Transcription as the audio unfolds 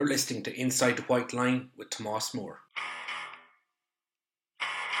You're listening to Inside the White Line with Tomas Moore.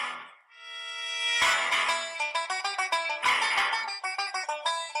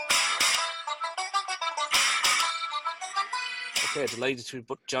 Okay, delighted to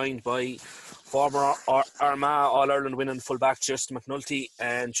be joined by former Armagh All-Ireland winning fullback Justin McNulty.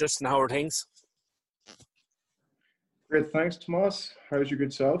 And Justin, how are things? Great, thanks, Tomas. How's your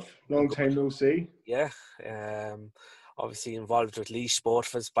good self? Long time no see. Yeah, obviously involved with Laois, both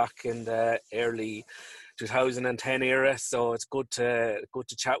of us back in the early 2010 era. So it's good to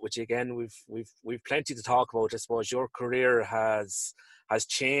chat with you again. We've plenty to talk about. I suppose your career has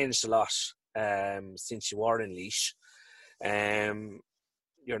changed a lot since you were in Laois.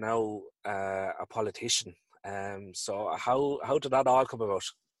 You're now a politician. So how did that all come about?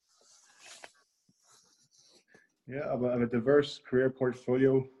 Yeah, I have a diverse career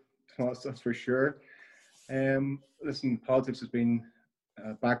portfolio, Tomas, that's for sure. Listen, politics has been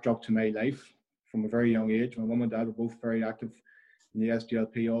a backdrop to my life from a very young age. My mum and dad were both very active in the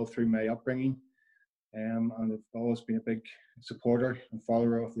SDLP all through my upbringing. And I've always been a big supporter and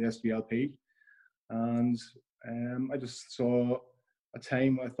follower of the SDLP. And I just saw a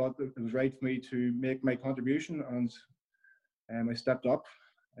time I thought that it was right for me to make my contribution, and I stepped up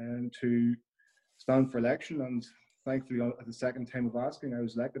to stand for election. And thankfully, at the second time of asking, I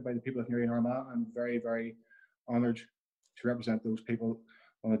was elected by the people of Newry and Armagh. I'm very, very honoured to represent those people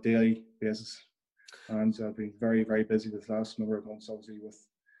on a daily basis. And I've been very, very busy this last number of months, obviously,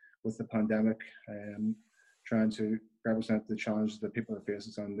 with the pandemic, trying to represent the challenges that people are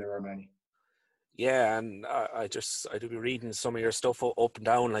facing, and there are many. Yeah, and I do be reading some of your stuff up and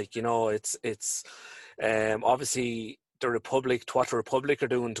down. Like, you know, it's obviously what the Republic are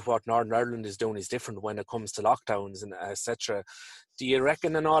doing to what Northern Ireland is doing is different when it comes to lockdowns and etc. Do you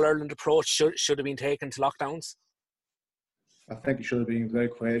reckon an All-Ireland approach should have been taken to lockdowns? I think it should have been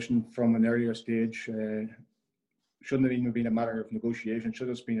without question from an earlier stage. Shouldn't have even been a matter of negotiation. Should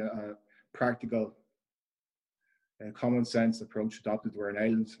have just been a practical, common sense approach adopted. We're an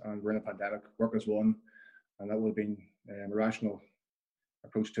island and we're in a pandemic. Work as one, and that would have been a rational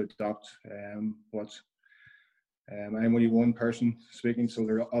approach to adopt. But I'm only one person speaking, so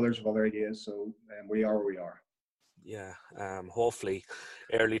there are others with other ideas. So we are where we are. Yeah, hopefully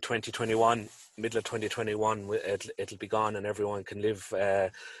early 2021, middle of 2021, it'll be gone and everyone can live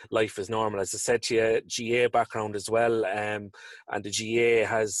life as normal. As I said to you, GA background as well, and the GA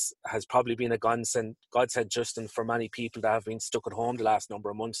has probably been a godsend, Justin, for many people that have been stuck at home the last number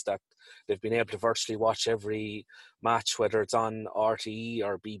of months, that they've been able to virtually watch every match, whether it's on RTE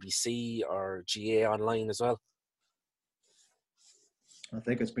or BBC or GA online as well. I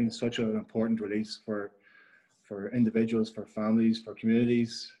think it's been such an important release for individuals, for families, for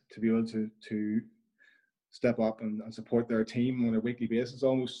communities to be able to step up and support their team on a weekly basis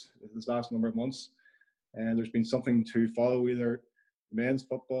almost this last number of months. And there's been something to follow, either men's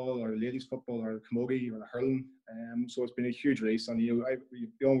football or ladies football or the camogie or the hurling. So it's been a huge release, and you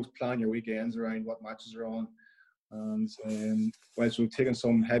almost plan your weekends around what matches are on. And whilst we've taken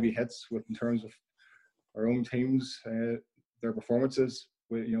some heavy hits in terms of our own teams, their performances,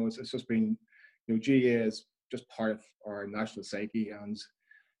 it's just been, GA is just part of our national psyche, and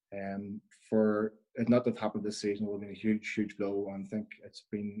for it not to have happened this season will have been a huge, huge blow. And I think it's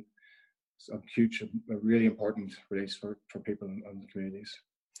been a really important release for people and the communities.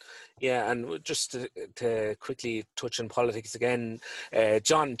 Yeah, and just to quickly touch on politics again,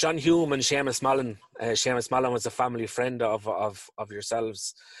 John Hume and Seamus Mallon. Seamus Mallon was a family friend of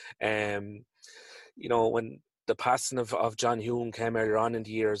yourselves. When the passing of John Hume came earlier on in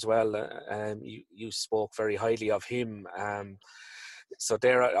the year as well, you spoke very highly of him. So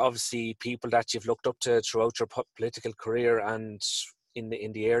there are obviously people that you've looked up to throughout your political career and in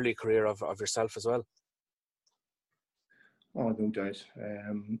the early career of yourself as well. Oh, no doubt.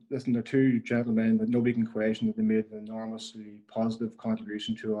 Listen, they're two gentlemen that nobody can question that they made an enormously positive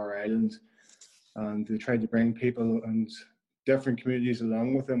contribution to our island, and they tried to bring people and different communities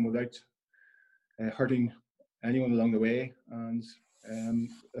along with them without hurting anyone along the way. And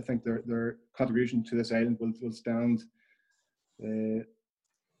I think their contribution to this island will stand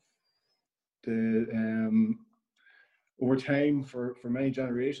over time for many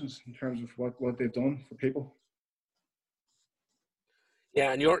generations in terms of what they've done for people.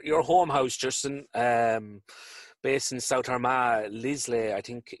 Yeah, and your home house, Justin, based in South Armagh, Lisley, I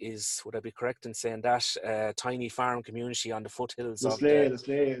think would I be correct in saying that, tiny farm community on the foothills of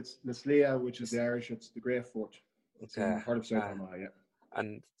Lisley, it's Lislea, which is the Irish, it's the Grey Fort. It's in part of South Armagh, yeah.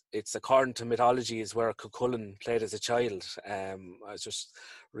 And it's, according to mythology, is where Cuchulainn played as a child. I was just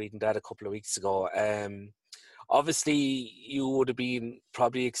reading that a couple of weeks ago. obviously you would have been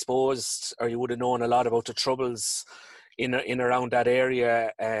probably exposed, or you would have known a lot about the troubles in around that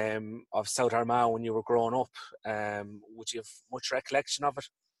area of South Armagh when you were growing up. Would you have much recollection of it?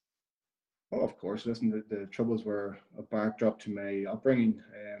 Oh, of course. Listen, the troubles were a backdrop to my upbringing,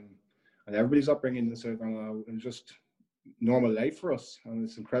 and everybody's upbringing in the South Armagh. It was just normal life for us, and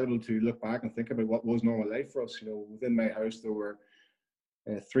it's incredible to look back and think about what was normal life for us. You know, within my house there were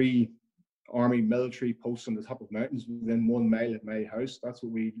 3 army military posts on the top of mountains within 1 mile of my house. That's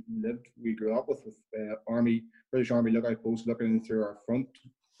what we lived. We grew up with British Army lookout posts looking in through our front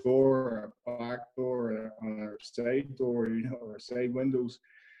door, our back door, on our side door, you know, our side windows.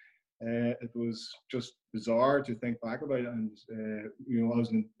 It was just bizarre to think back about it. And you know, I was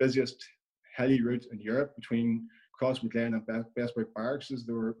in the busiest heli route in Europe between Crossmaglen and Bestburg Barracks.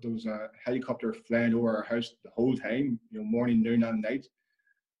 There was a helicopter flying over our house the whole time, you know, morning, noon, and night.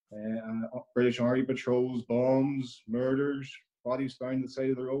 British Army patrols, bombs, murders, bodies found on the side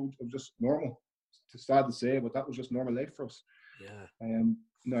of the road. It was just normal. It's sad to say, but that was just normal life for us. Yeah.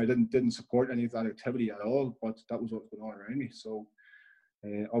 No, I didn't support any of that activity at all, but that was what was going on around me. So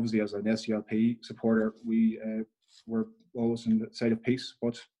obviously, as an SCLP supporter, we were always on the side of peace,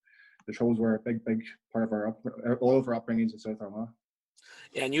 but the troubles were a big part of all of our upbringings in South Armagh.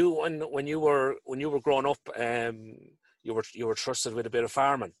 Yeah, and you when you were growing up, you were trusted with a bit of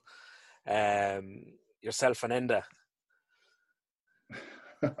farming, yourself and Enda.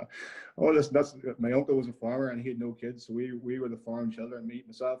 Oh, listen, that's my uncle was a farmer and he had no kids, so we were the farm children.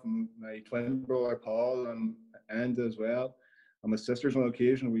 Myself and my twin brother Paul and Enda as well, and my sisters on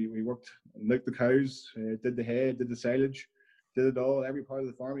occasion. We worked, milked the cows, did the hay, did the silage, did it all, every part of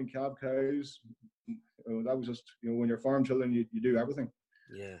the farming, calved cows. That was just, you know, when you're farm children, you do everything.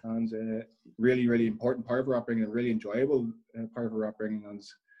 Yeah. And really important part of our upbringing, and really enjoyable part of our upbringing,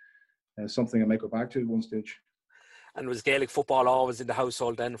 and something I might go back to at one stage. And was Gaelic football always in the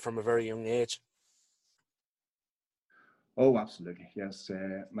household then from a very young age? Oh, absolutely, yes.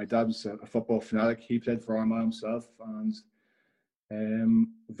 My dad was a football fanatic. He played for Armagh himself, and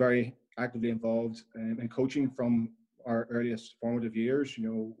very actively involved in coaching from our earliest formative years. You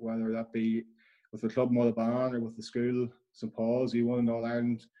know, whether that be with the club Mullaban or with the school St Paul's. He won an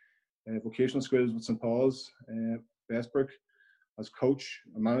All-Ireland vocational schools with St Paul's, Bestburg, as coach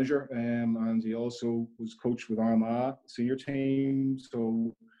and manager, and he also was coach with Armagh senior team.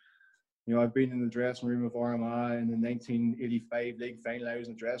 So, you know, I've been in the dressing room of Armagh in the 1985 league final. I was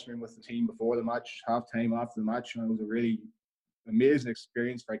in the dressing room with the team before the match, half time, after the match, and it was a really amazing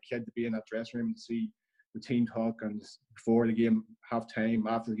experience for a kid to be in that dressing room and see the team talk, and before the game, half time,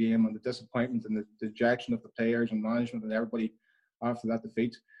 after the game, and the disappointment and the dejection of the players and management and everybody after that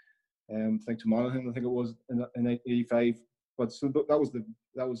defeat. I think to Monaghan, I think it was in '85. But so that was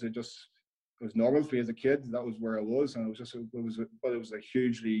normal for me as a kid. That was where I was, and it was a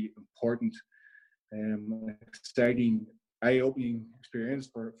hugely important, exciting, eye-opening experience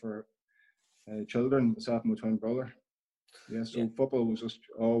for children, myself and my twin brother. Yeah, so football was just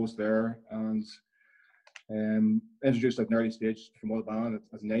always there, and introduced at an early stage from Mullaban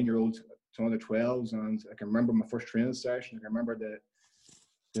as a 9-year-old to under 12s, and I can remember my first training session. I can remember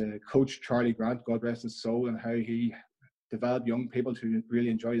the coach Charlie Grant, God rest his soul, and how he developed young people to really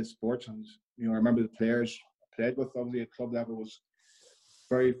enjoy the sport. And you know, I remember the players I played with, obviously at club level, was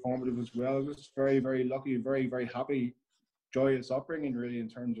very formative as well. I was very lucky, very happy, joyous upbringing really in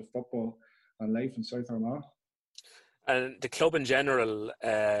terms of football and life in South Armagh. And the club in general,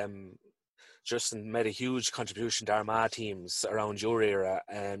 Justin, made a huge contribution to Armagh teams around your era.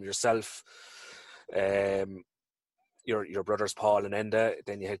 Yourself, your brothers Paul and Enda,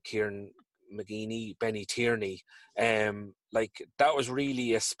 then you had Kieran McGeaney, Benny Tierney. Like that was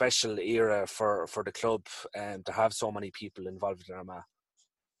really a special era for the club, to have so many people involved in Armagh.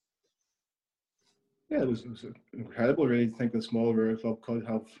 Yeah, it was incredible really to think the small rural club could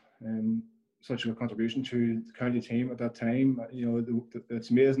have such a contribution to the county team at that time. You know, it's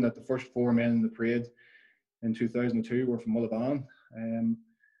amazing that the first 4 men in the parade in 2002 were from Mullaban, and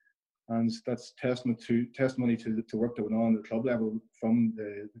that's testimony to the work that went on at the club level from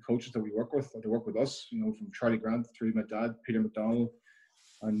the coaches that we work with, that work with us. You know, from Charlie Grant through my dad, Peter McDonald,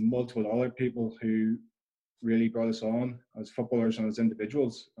 and multiple other people who really brought us on as footballers and as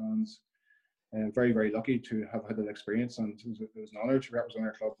individuals. And very lucky to have had that experience, and it was an honour to represent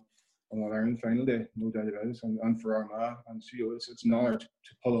our club on All Ireland final day, no doubt about it, and for Armagh. And so, you know, it's an honour to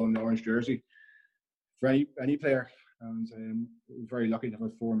pull on the orange jersey for any player. And we were very lucky to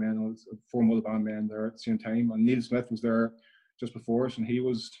have 4 Mullaban men there at the same time. And Neil Smith was there just before us, and he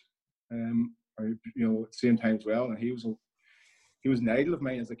was, you know, at the same time as well. And he was an idol of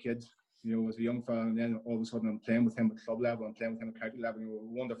mine as a kid. as a young fella, and then all of a sudden I'm playing with him at club level, I'm playing with him at county level. A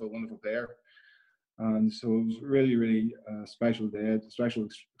wonderful, wonderful player. And so it was really, really special day, a special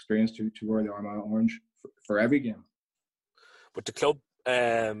experience to wear the Armagh orange for every game. But the club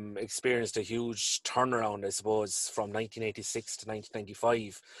experienced a huge turnaround, I suppose, from 1986 to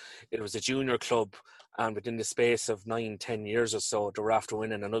 1995. It was a junior club, and within the space of 9-10 years or so, they were after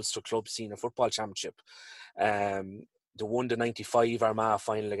winning an Ulster Club Senior Football Championship. They won the 95 Armagh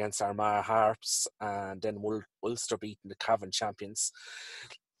final against Armagh Harps, and then Ulster beating the Cavan champions.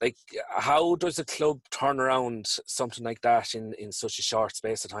 Like, how does a club turn around something like that in such a short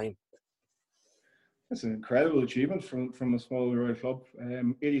space of time? It's an incredible achievement from a small rural club.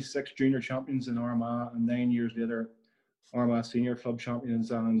 86 junior champions in Armagh, and 9 years later, Armagh senior club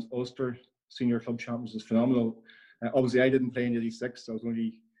champions and Ulster senior club champions is phenomenal. Obviously, I didn't play in '86; I was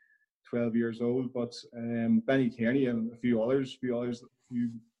only 12 years old. But Benny Tierney and a few other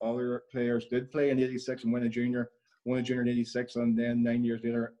players did play in '86 and won a junior in '86, and then 9 years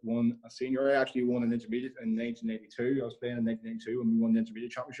later won a senior. I actually won an intermediate in 1982. I was playing in 1982, and we won the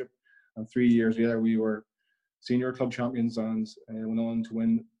intermediate championship. And 3 years later, we were senior club champions and went on to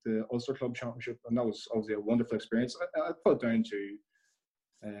win the Ulster Club Championship. And that was obviously a wonderful experience. I put it down to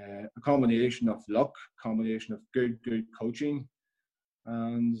a combination of luck, combination of good coaching,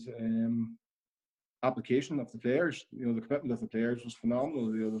 and application of the players. The commitment of the players was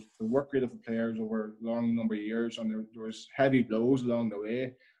phenomenal. The work rate of the players over a long number of years, and there was heavy blows along the way.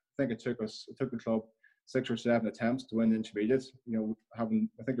 I think it took the club 6 or 7 attempts to win intermediate. I think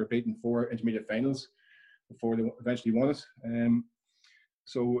they're beaten 4 intermediate finals before they eventually won it.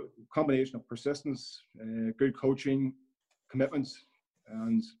 So combination of persistence, good coaching, commitment,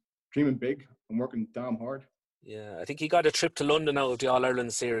 and dreaming big and working damn hard. Yeah, I think he got a trip to London out of the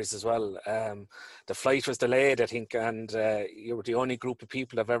All-Ireland series as well. The flight was delayed, I think, and you were the only group of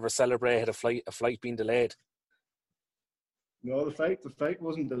people that have ever celebrated a flight being delayed. No, the flight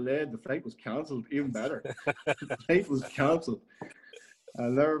wasn't delayed. The flight was cancelled. Even better, the flight was cancelled. I'll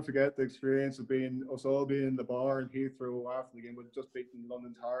never forget the experience of us all being in the bar in Heathrow after the game. We'd just beaten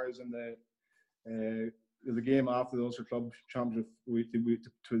London Towers in the game after the Ulster Club Championship. We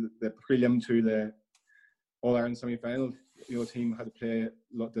to the prelim to the All Ireland semi-final. Team had to play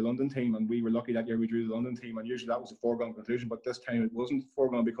the London team, and we were lucky that year we drew the London team. And usually that was a foregone conclusion, but this time it wasn't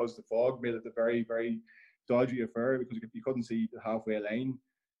foregone because the fog made it a very, very dodgy affair, because you couldn't see the halfway line,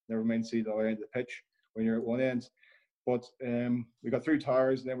 never mind see the other end of the pitch when you're at one end. But we got through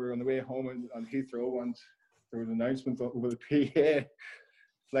Towers, and then we were on the way home on Heathrow, and there was an announcement over the PA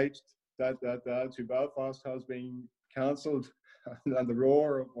flight that to Belfast has been cancelled, and the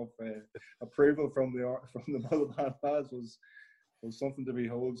roar of approval from the Mullaband lads was something to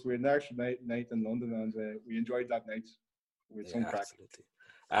behold. So we had an extra night in London, and we enjoyed that night with some crack. Absolutely.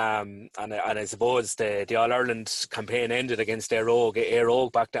 And I suppose the All Ireland campaign ended against Éire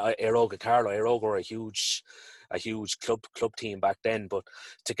Óg back then. Éire Óg Carlow. Éire Óg were a huge club team back then. But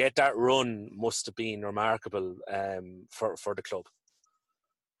to get that run must have been remarkable for the club.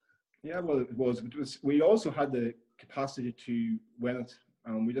 Yeah, well, it was. We also had the capacity to win it.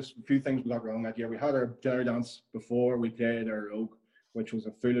 A few things we got wrong that year. We had our dinner dance before we played Éire Óg, which was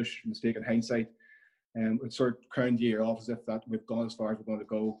a foolish mistake in hindsight. It sort of crowned the year off as if that we've gone as far as we're going to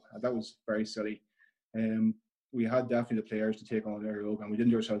go. That was very silly. We had definitely the players to take on Éire Óg, and we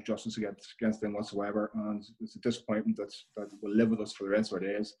didn't do ourselves justice against them whatsoever. And it's a disappointment that will live with us for the rest of our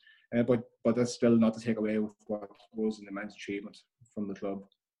days. But that's still not to take away with what was an immense achievement from the club.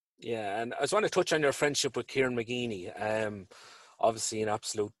 Yeah, and I just want to touch on your friendship with Kieran McGeeney. Obviously an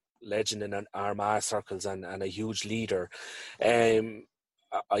absolute legend in Armagh circles and a huge leader.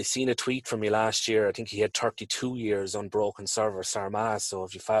 I seen a tweet from you last year. I think he had 32 years unbroken service Armagh. So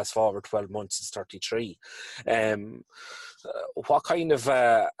if you fast forward 12 months, it's 33. What kind of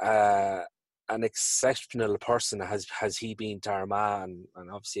an exceptional person has he been to Armagh,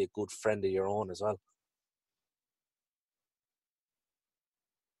 and obviously a good friend of your own as well?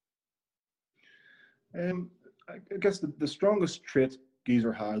 I guess the strongest trait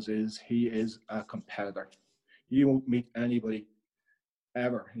Geezer has is he is a competitor. You won't meet anybody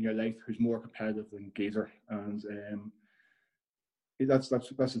ever in your life who's more competitive than Geezer, and that's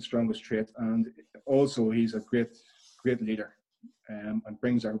the strongest trait. And also he's a great leader, and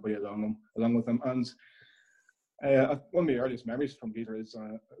brings everybody along with him. And one of my earliest memories from Geezer is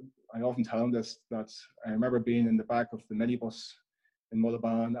I often tell him this, that I remember being in the back of the minibus in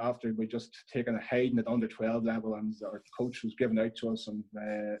Mullaband after we just taken a hiding at under 12 level, and our coach was giving out to us and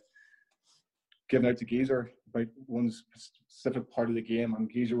giving out to Geezer about one specific part of the game,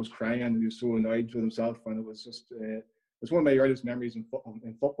 and Geezer was crying and he was so annoyed with himself, and it was just it's one of my earliest memories in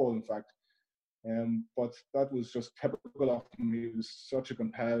football, in fact. But that was just typical of him. He was such a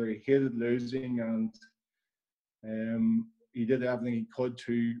competitor. He hated losing, and he did everything he could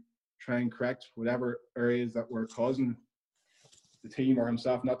to try and correct whatever areas that were causing the team or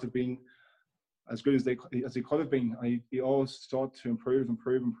himself not to be as good as he could have been. He always sought to improve.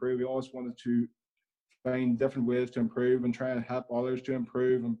 He always wanted to find different ways to improve and try and help others to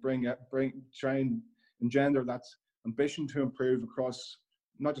improve and try and engender that ambition to improve across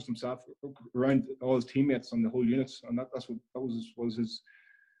not just himself, around all his teammates and the whole units. And that was his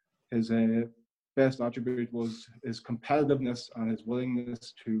best attribute, was his competitiveness and his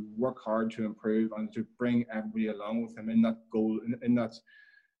willingness to work hard to improve and to bring everybody along with him in that goal, in that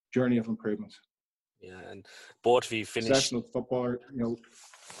journey of improvement. Yeah, and both of you finished. Exceptional footballer,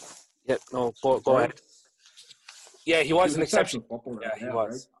 Yeah, no, go ahead. Yeah, he was an exceptional footballer. Yeah, he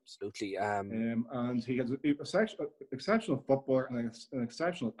was, right? Absolutely. And he has an exceptional footballer and an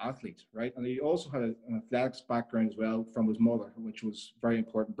exceptional athlete, right? And he also had an athletics background as well from his mother, which was very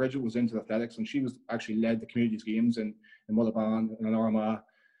important. Bridget was into athletics, and she was actually led the community's games in Mullaban and Armagh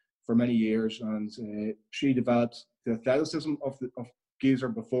for many years, and she developed the athleticism of Geezer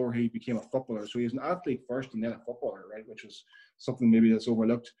before he became a footballer. So he's an athlete first and then a footballer, right? Which is something maybe that's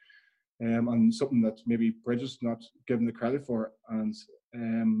overlooked. And something that maybe Bridget's not given the credit for, and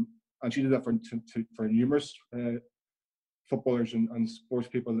she did that for numerous footballers and sports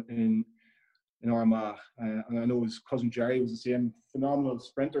people in Armagh. And I know his cousin Jerry was the same, phenomenal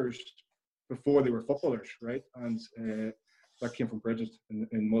sprinters before they were footballers, right? And that came from Bridget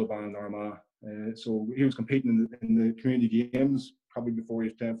in Mullaban and Armagh. So he was competing in the community games probably before he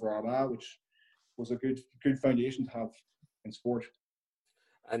was playing for Armagh, which was a good foundation to have in sport.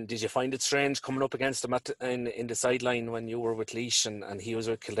 And did you find it strange coming up against him in the sideline when you were with Laois and he was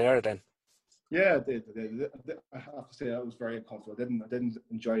with Kildare then? Yeah, I did. I have to say I was very uncomfortable. I didn't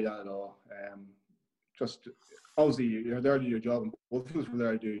enjoy that at all. Just obviously you're there to do your job, and both of us were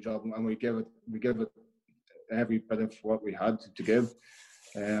there to do your job, and we give it every bit of what we had to give.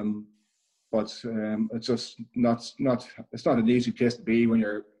 But it's just not an easy place to be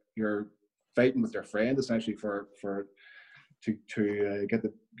when you're fighting with your friend essentially to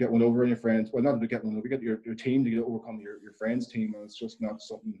get one over on your friends. Well, not to get one over, get your team to overcome your friend's team. And it's just not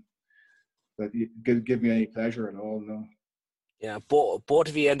something that give me any pleasure at all. No. Yeah, both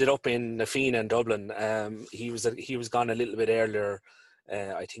of you ended up in Na Fianna in Dublin. He was gone a little bit earlier,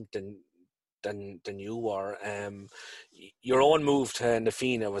 I think, than you were. Your own move to Na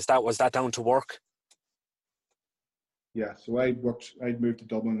Fianna, was that down to work? Yeah, so I'd moved to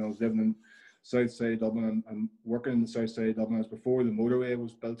Dublin. I was living in south side of Dublin and working in the south side of Dublin. As before the motorway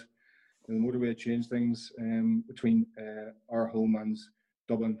was built. The motorway changed things between our home and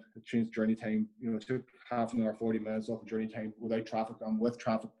Dublin. It changed journey time. It took half an hour, 40 minutes off the journey time without traffic. And with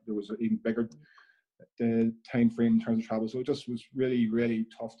traffic, there was an even bigger time frame in terms of travel. So it just was really, really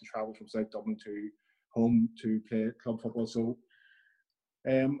tough to travel from South Dublin to home to play club football. So,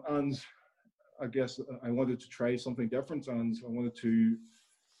 and I guess I wanted to try something different, and I wanted to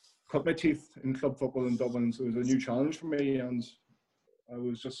cut my teeth in club football in Dublin. So it was a new challenge for me, and I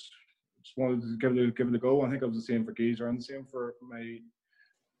was just wanted to give it a go. I think I was the same for Geezer and the same for my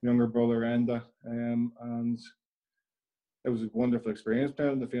younger brother Enda, and it was a wonderful experience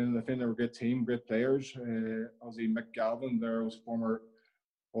playing in the Fianna. They were a great team, great players. Obviously Mick Galvin, there was former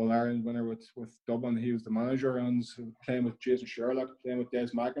All-Ireland winner with Dublin. He was the manager, and playing with Jason Sherlock, playing with Des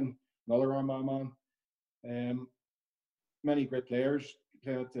Mackin, another Armagh man. Many great players.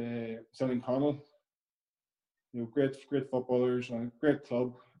 Played with Cillian Connell. Great footballers and a great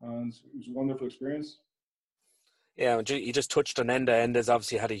club, and it was a wonderful experience. Yeah, you just touched on Enda. Enda's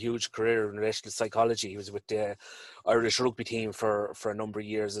obviously had a huge career in relation to psychology. He was with the Irish rugby team for a number of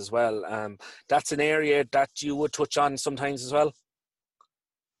years as well. That's an area that you would touch on sometimes as well?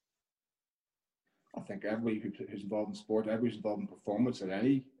 I think everybody who's involved in sport, everybody's involved in performance at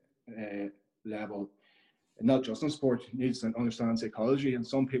any level, not just in sport, needs to understand psychology. And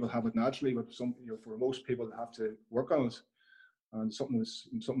some people have it naturally, but some, for most people, they have to work on it. And something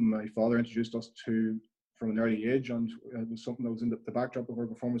my father introduced us to from an early age, and it was something that was in the backdrop of our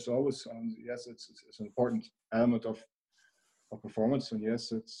performance always. And yes, it's an important element of performance. And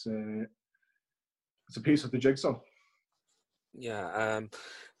yes, it's a piece of the jigsaw. Yeah,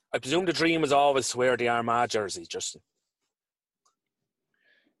 I presume the dream was always to wear the Armagh jersey, Justin.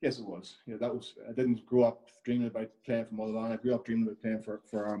 Yes, it was. That was. I didn't grow up dreaming about playing for Mullaban. I grew up dreaming about playing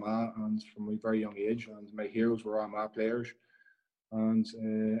for Armagh, and from a very young age. And my heroes were Armagh players, and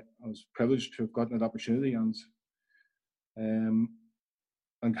I was privileged to have gotten that opportunity. And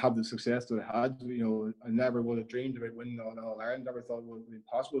and have the success that I had. I never would have dreamed about winning All Ireland. Never thought it would be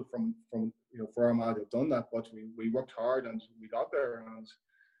possible from for Armagh to have done that. But we worked hard and we got there, and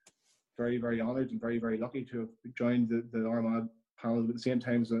very, very honoured and very, very lucky to have joined the Armagh panel at the same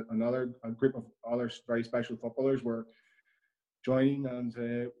time as a group of other very special footballers were joining, and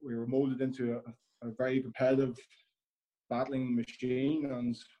we were moulded into a very competitive, battling machine,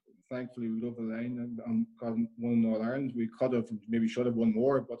 and thankfully we got over the line and got won All Ireland. We could have, maybe should have won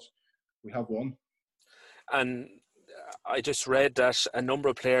more, but we have won. And I just read that a number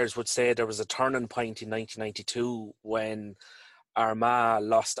of players would say there was a turning point in 1992 when Armagh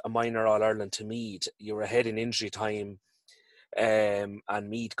lost a minor All Ireland to Meath. You were ahead in injury time, and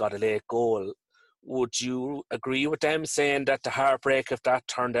Meath got a late goal. Would you agree with them saying that the heartbreak of that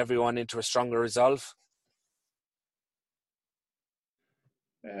turned everyone into a stronger resolve?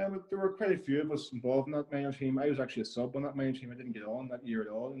 There were quite a few of us involved in that minor team. I was actually a sub on that minor team. I didn't get on that year at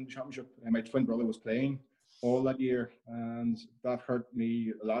all in the championship. My twin brother was playing all that year, and that hurt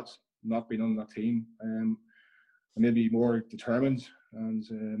me a lot, not being on that team. I may be more determined and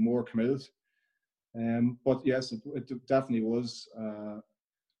more committed. But yes, it definitely was.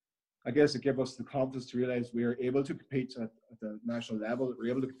 I guess it gave us the confidence to realise we were able to compete at the national level. We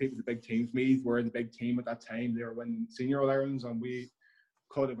were able to compete with the big teams. Meath were the big team at that time. They were winning senior All Irelands, and we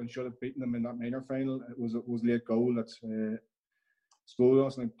could have and should have beaten them in that minor final. It was a late goal that exploded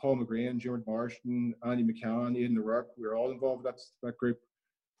us. Like Paul McGrain, Gerard Marston, Andy McCann, Aidan O'Rourke, we were all involved with that group.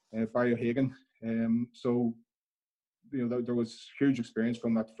 Barry O'Hagan. So there was huge experience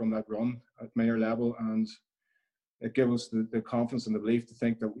from that run at minor level, and it gave us the confidence and the belief to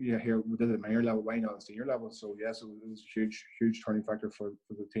think that here we did it at minor level, why not at senior level? So yes, it was a huge turning factor for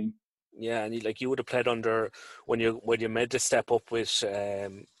the team. Yeah, and you would have played under when you made the step up with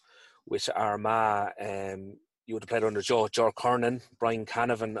Armagh. You would have played under Joe Kernan, Brian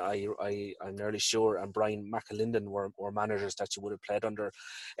Canavan, I'm nearly sure, and Brian McAlinden were managers that you would have played under.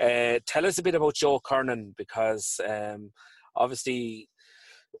 Tell us a bit about Joe Kernan, because obviously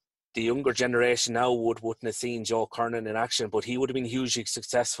the younger generation now wouldn't have seen Joe Kernan in action, but he would have been hugely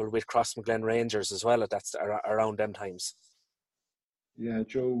successful with Crossmaglen Rangers as well around them times. Yeah,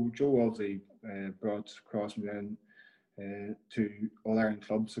 Joe obviously brought Crossmaglen to All Ireland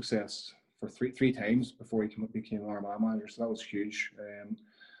club success for three times before he became Armagh manager, so that was huge.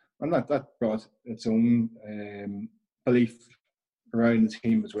 And that brought its own belief around the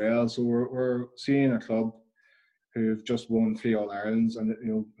team as well. So we're seeing a club who've just won 3 All Irelands, and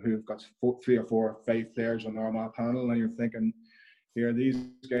who've got 3 or 4 or 5 players on the Armagh panel, and you're thinking, here these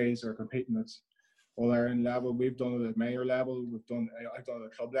guys are competing at All Ireland level. We've done it at minor level. I've done it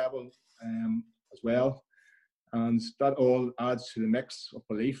at club level as well, and that all adds to the mix of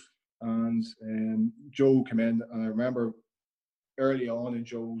belief. And Joe came in, and I remember early on in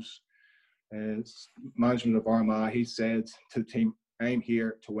Joe's management of Armagh, he said to the team, "I'm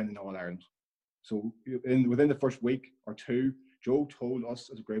here to win an All Ireland." So within the first week or two, Joe told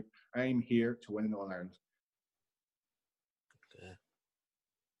us as a group, "I'm here to win an All Ireland." Okay.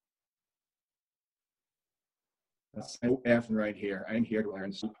 That's no effing right here. I'm here to win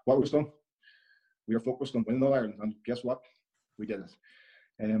Ireland. So what was done? We were focused on winning All Ireland, and guess what? We did it.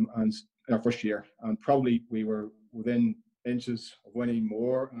 And in our first year, and probably we were within inches of winning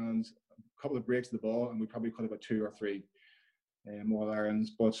more, and a couple of breaks of the ball, and we probably could have got 2 or 3 All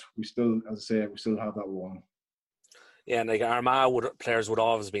Irelands, but we still, as I say, we still have that one. Yeah, and like Armagh players would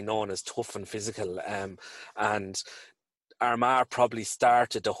always be known as tough and physical, and Armagh probably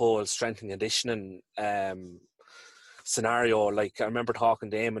started the whole strength and conditioning scenario. Like, I remember talking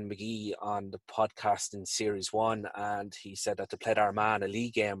to Eamon McGee on the podcast in Series 1, and he said that they played Armagh in a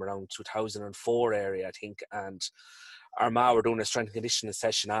league game around 2004 area, I think, and Armagh were doing a strength and conditioning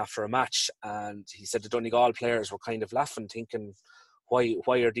session after a match, and he said the Donegal players were kind of laughing, thinking, why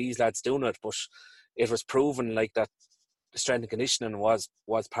are these lads doing it? But it was proven like that the strength and conditioning was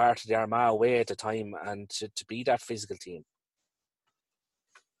part of the Armagh way at the time, and to be that physical team.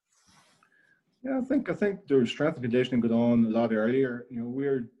 Yeah, I think the strength and conditioning got on a lot earlier. We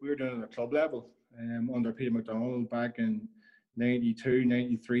were doing it at club level under Peter McDonald back in 92,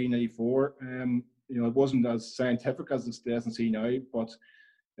 93, 94. It wasn't as scientific as the SNC now, but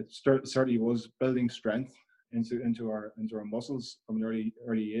it certainly was building strength into our muscles from an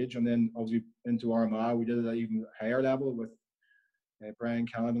early age, and then obviously into Armagh we did it at even higher level with Brian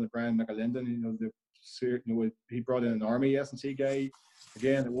Canavan and Brian McAlinden. He brought in an army SNC guy.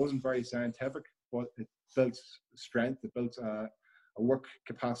 Again, it wasn't very scientific, but it built strength. It built a work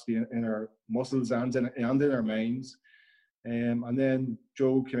capacity in our muscles and in our minds. And then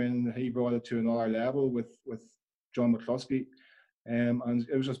Joe came in. He brought it to another level with John McCluskey. And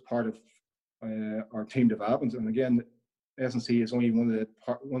it was just part of our team development. And again, S&C is only one of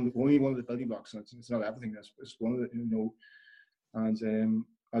the building blocks. It's not everything. It's one of the, you know. And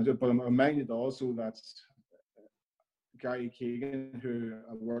but I'm reminded also that Gary Keegan, who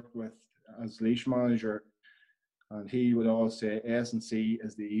I worked with as Laois manager, and he would always say S&C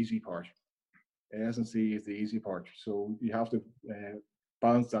is the easy part. S&C is the easy part. So you have to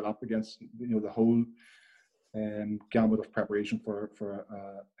balance that up against, you know, the whole gambit of preparation for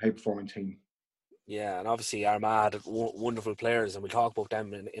a high performing team. Yeah, and obviously Armagh had wonderful players, and we'll talk about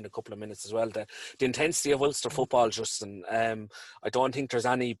them in a couple of minutes as well. The intensity of Ulster football, Justin, I don't think there's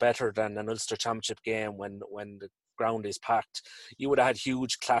any better than an Ulster Championship game when the ground is packed. You would have had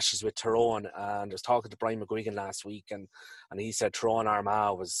huge clashes with Tyrone, and I was talking to Brian McGuigan last week, and he said Tyrone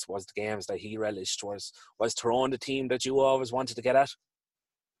Armagh was the games that he relished. Was Tyrone the team that you always wanted to get at?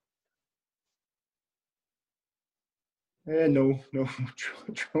 No,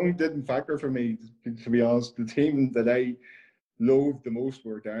 Tyrone didn't factor for me, to be honest. The team that I loathed the most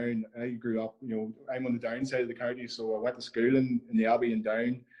were Down. I grew up, you know, I'm on the Down side of the county, so I went to school in the Abbey in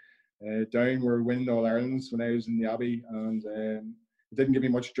Down. Down were winning All Irelands when I was in the Abbey, and it didn't give me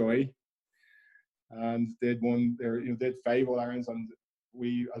much joy. And they'd won they'd 5 All Irelands, and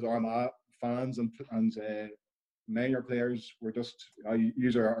we as Armagh fans and minor players were just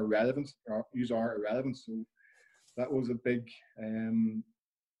are irrelevant. So that was a big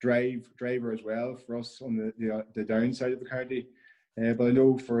driver as well for us on the Down side of the county. But I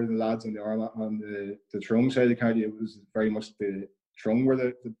know for the lads on the Tyrone side of the county, it was very much the Tyrone were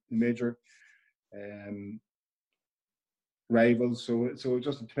the major rivals. So it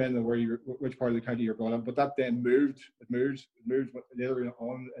just depends on which part of the county you're brought up. But that then moved later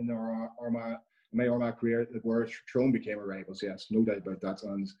on in my Armagh career, where Tyrone became a rivals. Yes, no doubt about that.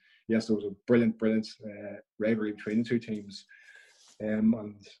 And yes, there was a brilliant rivalry between the two teams.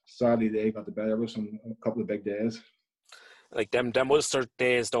 And sadly, they got the better of us on a couple of big days. Like them Ulster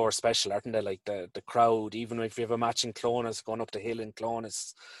days, though, are special, aren't they? Like the crowd, even if you have a match in Clones, going up the hill in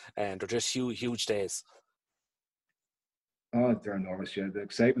Clones, and they're just huge days. Oh, they're enormous, yeah. The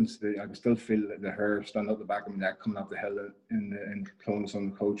excitement, I can still feel the hair stand up the back of my neck coming up the hill in Clones on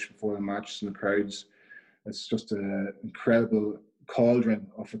the coach before the match, and the crowds. It's just an incredible cauldron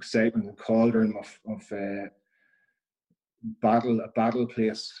of excitement, a cauldron of a battle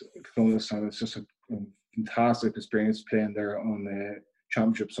place, Clones, and it's just a fantastic experience playing there on the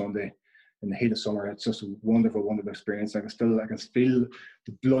Championship Sunday in the heat of summer. It's just a wonderful experience. I can feel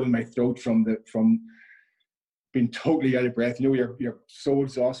the blood in my throat from being totally out of breath. You know, you're so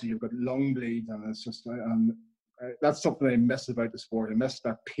exhausted, you've got lung bleed, and it's just that's something I miss about the sport. I miss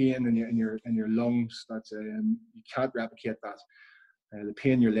that pain in your lungs. That you can't replicate that. The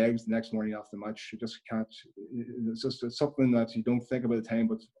pain in your legs the next morning after the match, you just can't. It's something that you don't think about at the time,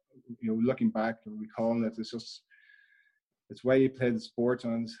 but you know, looking back and recalling it, it's why you play the sport,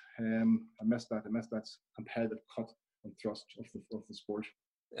 and I miss that. I miss that competitive cut and thrust of the sport.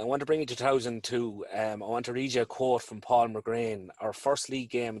 I want to bring you to 2002. I want to read you a quote from Paul McGrain. Our first league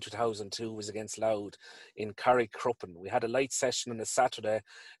game in 2002 was against Louth in Carrickcruppen. We had a light session on a Saturday,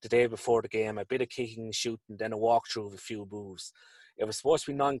 the day before the game, a bit of kicking and shooting, then a walkthrough of a few moves. It was supposed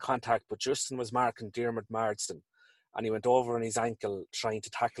to be non-contact, but Justin was marking Diarmuid Marsden, and he went over on his ankle trying to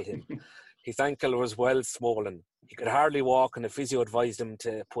tackle him. His ankle was well swollen. He could hardly walk, and the physio advised him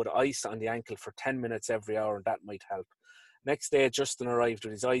to put ice on the ankle for 10 minutes every hour, and that might help. Next day, Justin arrived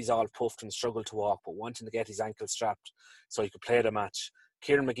with his eyes all puffed and struggled to walk, but wanting to get his ankle strapped so he could play the match.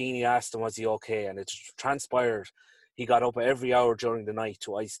 Kieran McGeeney asked him was he okay, and it transpired he got up every hour during the night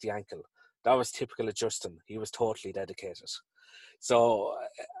to ice the ankle. That was typical of Justin. He was totally dedicated. So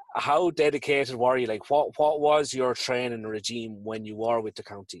how dedicated were you? Like, what was your training regime when you were with the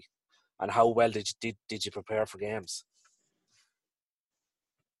county, and how well did you prepare for games?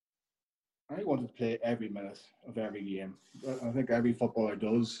 I wanted to play every minute of every game. I think every footballer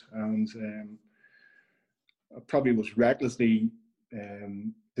does, and I probably was recklessly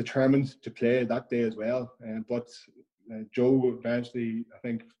determined to play that day as well. But Joe eventually, I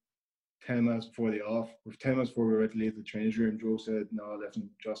think, 10 minutes before the off, or 10 minutes before we were to leave the training room, Joe said, "No, listen,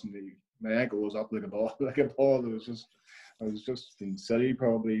 Justin, my ankle was up like a ball, I was just being silly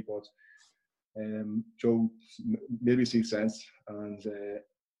probably." But Joe made me see sense, and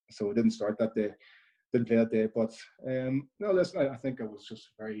so I didn't start that day, didn't play that day. But no, listen, I think I was just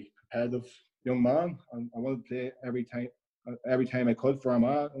a very competitive young man, and I wanted to play every time I could for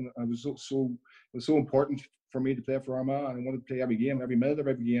Armagh, and it was so important for me to play for Armagh, and I wanted to play every game, every minute of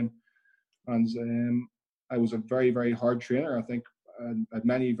every game. And I was a very, very hard trainer. I think I had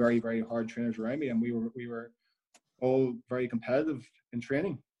many very, very hard trainers around me, and we were all very competitive in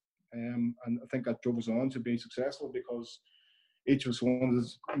training. And I think that drove us on to be successful because each of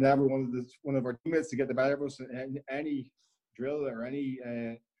us never wanted one of our teammates to get the better of us in any drill or any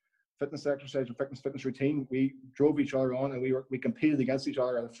fitness exercise or fitness routine. We drove each other on, and we competed against each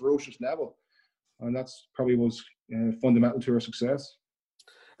other at a ferocious level, and that's probably was fundamental to our success.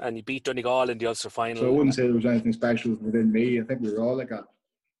 And you beat Donegal in the Ulster final. So I wouldn't say there was anything special within me. I think we were all like that.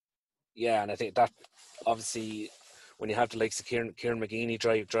 Yeah, and I think that obviously when you have the likes of Kieran McGeeney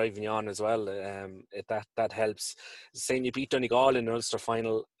driving you on as well, that helps. Saying you beat Donegal in the Ulster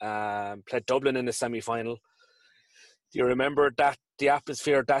final, played Dublin in the semi-final. Do you remember that the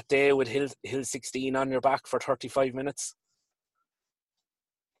atmosphere that day with Hill 16 on your back for 35 minutes?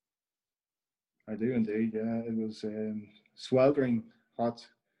 I do indeed, yeah. It was sweltering hot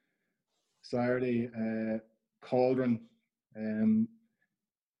Saturday, cauldron,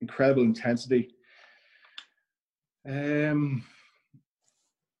 incredible intensity. Really,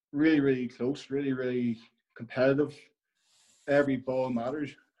 really close, really, really competitive. Every ball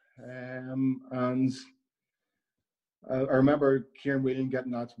mattered. And I remember Kieran Whelan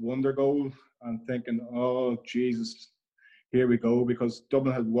getting that wonder goal and thinking, oh, Jesus, here we go, because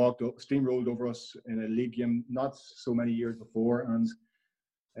Dublin had steamrolled over us in a league game not so many years before. And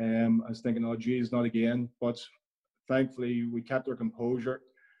I was thinking, oh, geez, not again. But thankfully, we kept our composure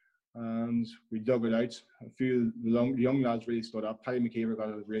and we dug it out. A few of the young lads really stood up. Paddy McKeever got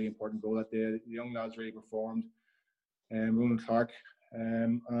a really important goal that day. The young lads really performed. Ronan Clark.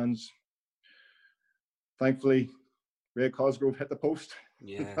 And thankfully, Ray Cosgrove hit the post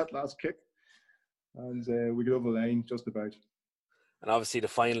with that last kick. And we got over the line just about. And obviously the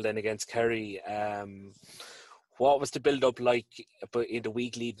final then against Kerry. What was the build-up like in the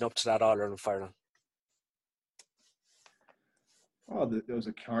week leading up to that All-Ireland final? Oh, there was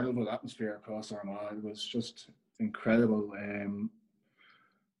a carnival atmosphere across Armagh. It was just incredible.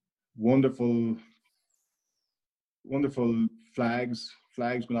 Wonderful flags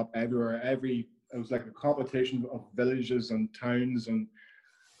went up everywhere. It was like a competition of villages and towns and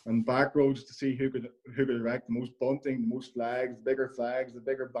back roads to see who could erect the most bunting, the most flags, the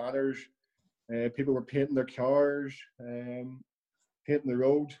bigger banners. People were painting their cars, painting the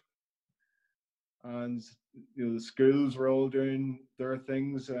road, and the schools were all doing their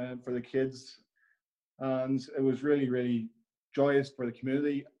things for the kids, and it was really, really joyous for the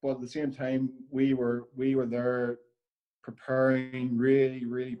community. But at the same time, we were there preparing really,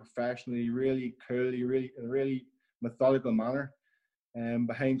 really professionally, really coolly, really in a really methodical manner.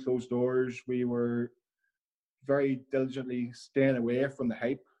 Behind closed doors, we were very diligently staying away from the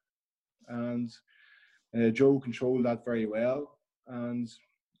hype, and Joe controlled that very well. And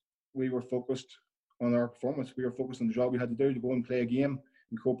we were focused on our performance. We were focused on the job we had to do to go and play a game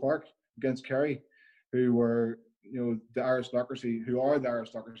in Croke Park against Kerry, who were, the aristocracy, who are the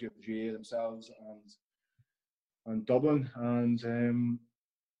aristocracy of the GAA themselves, and Dublin. And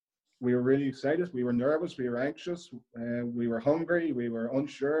we were really excited. We were nervous. We were anxious. We were hungry. We were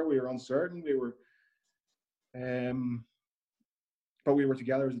unsure. We were uncertain. But we were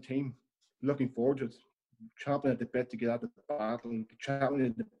together as a team, looking forward to it, chomping at the bit to get out of the battle, chomping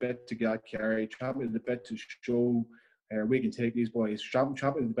at the bit to get out Kerry, chomping at the bit to show we can take these boys, chomping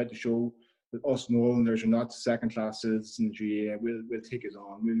at the bit to show that us Northerners are not second-class citizens in GAA. We'll take it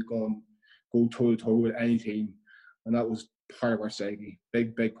on. We'll go toe-to-toe with any team. And that was part of our psyche,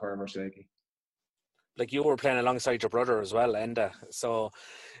 big part of our psyche. Like, you were playing alongside your brother as well, Enda. So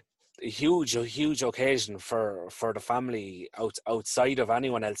a huge occasion for the family outside of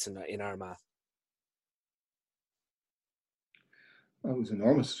anyone else in Armagh. It was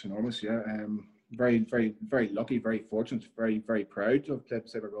enormous, yeah. Very, very, very lucky, very fortunate, very, very proud to have played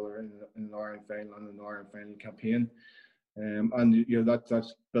beside my brother in an All-Ireland final and an All-Ireland final campaign. And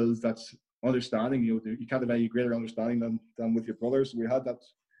that builds that understanding. You can't have any greater understanding than with your brothers. We had that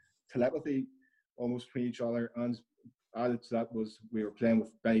telepathy almost between each other, and added to that was we were playing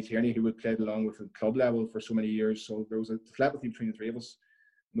with Benny Tierney, who had played along with at club level for so many years. So there was a telepathy between the three of us,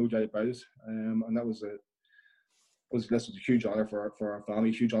 no doubt about it. And that was this was a huge honour for our family,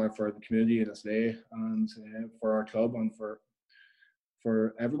 huge honour for the community in Islay, and for our club, and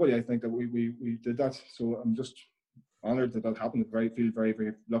for everybody. I think that we did that. So I'm just honoured that happened. Feel very,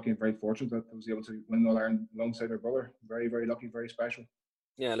 very lucky and very fortunate that I was able to win All-Ireland alongside our brother. Very, very lucky, very special.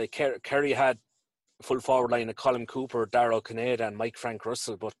 Yeah, like Kerry had full forward line of Colin Cooper, Darrell Kinnaid and Mike Frank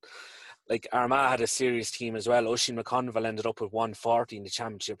Russell, but like Armagh had a serious team as well. Oisin McConville ended up with 140 in the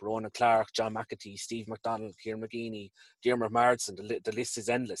championship. Ronan Clark, John McAtee, Steve McDonald, Kieran McGeeney, Diarmuid Marsden. The list is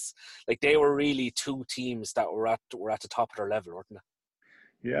endless. Like, they were really two teams that were at the top of their level, weren't they?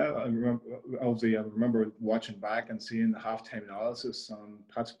 Yeah, I remember. Obviously, I remember watching back and seeing the halftime analysis on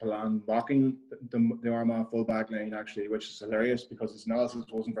Pat Palan mocking the Armagh full back line, actually, which is hilarious because his analysis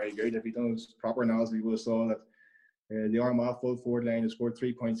wasn't very good. If he'd done his proper analysis, he would have saw that the Armagh full forward line has scored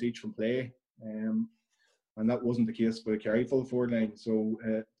 3 points each from play, and that wasn't the case for the Kerry full forward line. So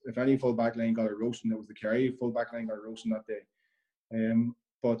if any full back line got a roasting, it was the Kerry full back line got a roasting that day.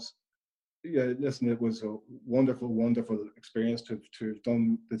 But yeah, listen, it was a wonderful, wonderful experience to have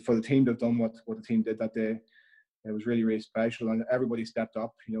done, for the team to have done what the team did that day. It was really, really special, and everybody stepped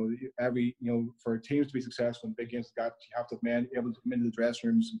up. For teams to be successful in big games like that, you have to have men able to come into the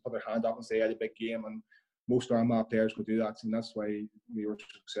dressing rooms and put their hand up and say, "I had a big game," and most Armagh players could do that, and that's why we were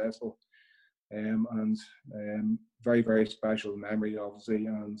successful. Very, very special memory, obviously,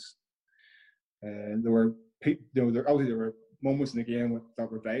 and there were there were moments in the game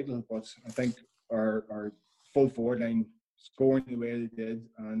that were vital, but I think our full forward line scoring the way they did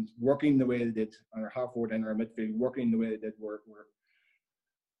and working the way they did, and our half forward line, our midfield working the way they did were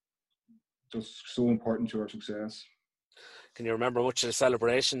just so important to our success. Can you remember much of the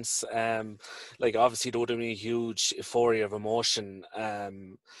celebrations? Like obviously there would have been a huge euphoria of emotion.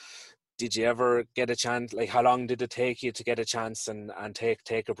 Did you ever get a chance? Like how long did it take you to get a chance and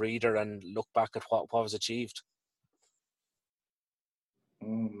take a breather and look back at what was achieved?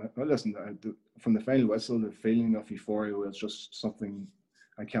 Well, listen, from the final whistle, the feeling of euphoria was just something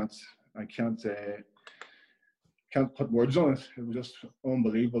I can't put words on it. It was just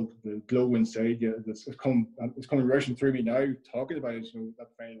unbelievable. The glow inside you, it's coming rushing through me now talking about it.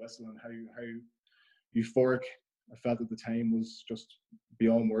 That final whistle and how euphoric I felt at the time was just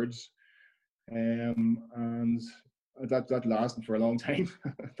beyond words. And that lasted for a long time.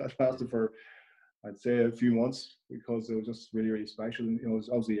 That lasted for, I'd say, a few months, because it was just really, really special. And, it was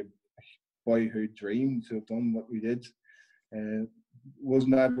obviously a boyhood dream to have done what we did. Was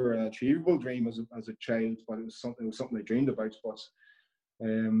never an achievable dream as a child, but it was something I dreamed about. But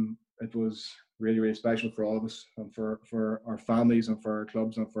it was really, really special for all of us, and for our families, and for our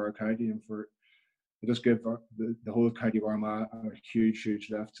clubs, and for our county, and for just give the whole county of Armagh a huge,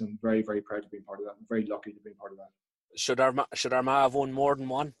 huge lift, and very, very proud to be part of that. I'm very lucky to be part of that. Should Armagh have won more than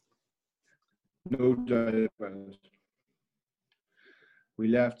one? No doubt about it. We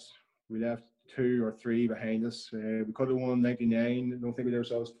left 2 or 3 behind us. We could have won 99. I don't think we did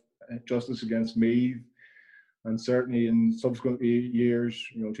ourselves justice against Meath, and certainly in subsequent years,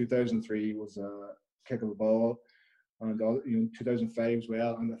 2003 was a kick of the ball, and 2005 as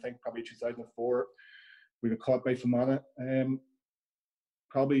well, and I think probably 2004 we got caught by Fermanagh.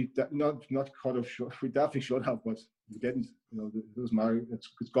 Probably not caught off short. We definitely should have, but we didn't. It doesn't matter. It's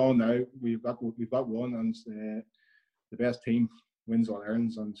gone now. We've got one, and the best team wins all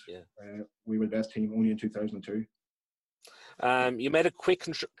errands, and we were the best team only in 2002. You made a quick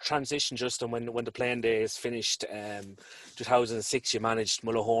transition, Justin, when the playing days finished. 2006, you managed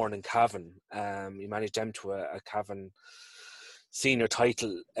Mullahoran and Cavan. You managed them to a Cavan senior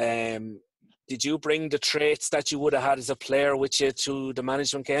title. Did you bring the traits that you would have had as a player with you to the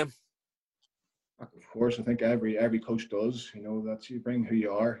management game? Of course, I think every coach does. That you bring who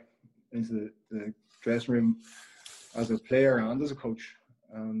you are into the dressing room as a player and as a coach,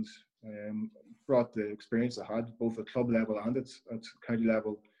 and brought the experience I had both at club level and at county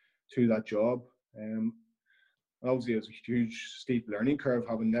level to that job. Obviously, it was a huge, steep learning curve,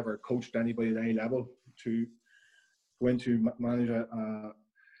 having never coached anybody at any level, to go into manage a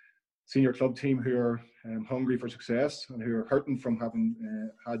senior club team who are hungry for success and who are hurting from having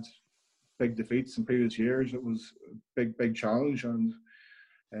had big defeats in previous years. It was a big challenge, and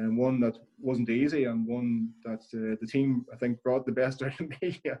one that wasn't easy, and one that the team, I think, brought the best out of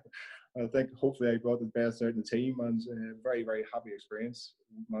me. I think hopefully I brought the best out of the team, and very, very happy experience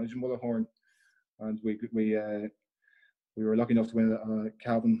managing Mullahoran. And we were lucky enough to win a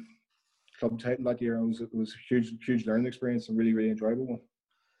Cavan club title that year. It was a huge learning experience, and really, really enjoyable one.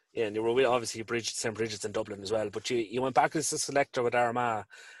 Yeah, and you were obviously St. Bridget's in Dublin as well, but you went back as a selector with Armagh.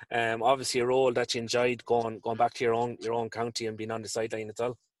 Obviously a role that you enjoyed, going back to your own county and being on the sideline as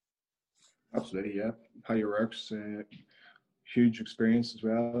well. Absolutely, yeah. Paddy O'Rourke's huge experience as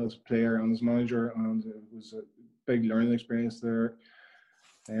well as a player and as manager, and it was a big learning experience there.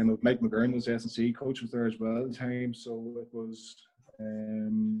 Mike McGurn was the S&C coach, was there as well at the time, so it was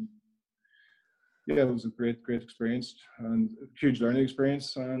it was a great experience and a huge learning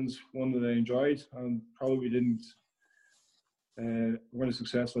experience, and one that I enjoyed, and probably didn't weren't as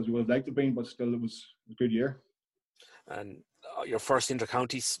successful as we would have liked to have been, but still it was a good year. And your first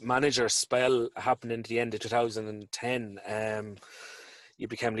inter-county manager spell happened in the end of 2010. You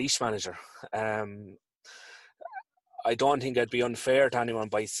became Laois manager. I don't think I'd be unfair to anyone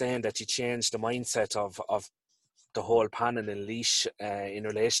by saying that you changed the mindset of the whole panel in Laois in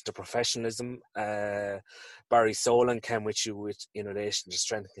relation to professionalism. Barry Solan came with you in relation to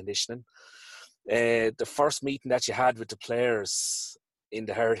strength and conditioning. The first meeting that you had with the players in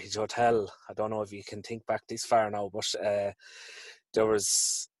the Heritage Hotel, I don't know if you can think back this far now, but there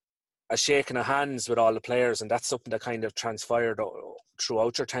was a shaking of hands with all the players, and that's something that kind of transpired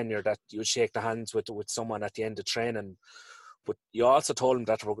throughout your tenure, that you'd shake the hands with someone at the end of training. But you also told them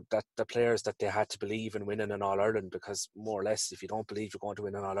that the players, that they had to believe in winning an All-Ireland, because more or less, if you don't believe you're going to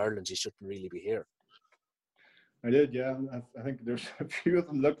win an All-Ireland, you shouldn't really be here. I did, yeah. I think there's a few of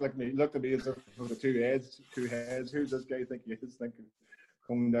them looked at me as if I was two heads. Who's this guy think he is? Thinking,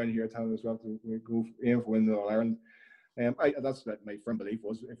 coming down here telling us we have to go aim for winning the All-Ireland. That's what my firm belief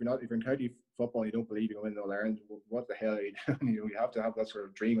was. If you're in county football and you don't believe you're going to win the All-Ireland, what the hell are you doing? You have to have that sort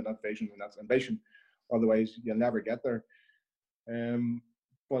of dream and that vision and that ambition. Otherwise, you'll never get there.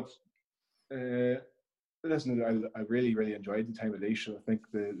 Listen, I really, really enjoyed the time at Laois. I think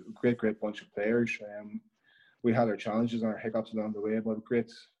the great bunch of players. We had our challenges and our hiccups along the way, but a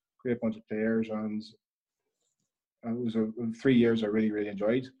great bunch of players, and it was 3 years I really, really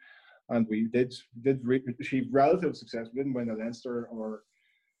enjoyed. And we did achieve relative success. We didn't win the Leinster or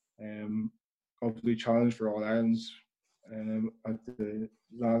obviously challenged for All Irelands at the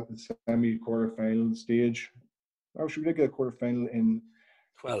semi-quarter final stage. Actually, we did get a quarter final in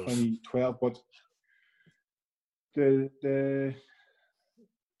 2012, but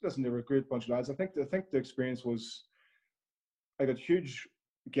listen, they were a great bunch of lads. I think the experience was, I got huge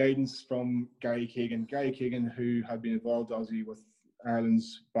guidance from Gary Keegan. Gary Keegan, who had been involved obviously with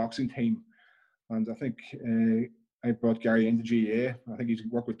Ireland's boxing team, and I think I brought Gary into GAA. I think he's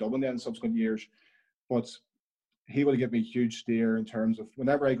worked with Dublin then in subsequent years, but he would give me a huge steer in terms of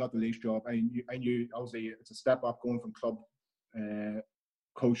whenever I got the Laois job, I knew obviously it's a step up going from club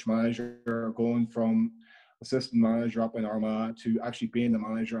coach manager, going from assistant manager up in Armagh to actually being the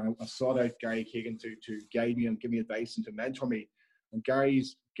manager. I sought out Gary Keegan to guide me and give me advice and to mentor me. And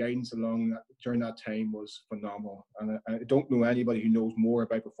Gary's guidance during that time was phenomenal. And I don't know anybody who knows more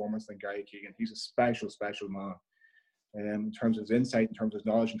about performance than Gary Keegan. He's a special man. In terms of his insight, in terms of his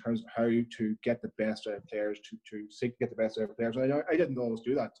knowledge, in terms of how to get the best out of players, to seek to get the best out of players. And I didn't always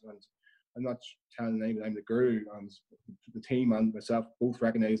do that. And I'm not telling anybody I'm the guru. And the team and myself both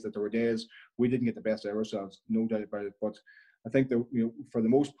recognise that there were days we didn't get the best out of ourselves, no doubt about it. But I think that for the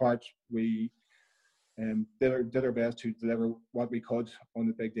most part, we did our best to deliver what we could on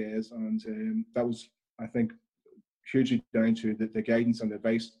the big days, and that was, I think, hugely down to the guidance and the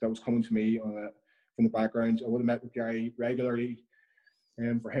advice that was coming to me from the background. I would have met with Gary regularly,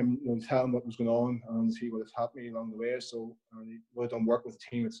 and for him, tell him what was going on, and he would have helped me along the way. So, and he would have done work with the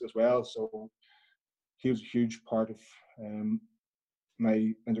team as well. So, he was a huge part of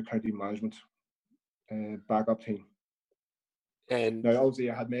my inter-county management backup team. And now, obviously,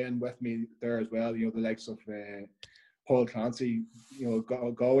 I had men with me there as well. The likes of Paul Clancy,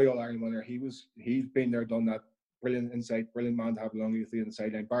 Galway All-Ireland winner. He's been there, done that. Brilliant insight, brilliant man to have along with you on the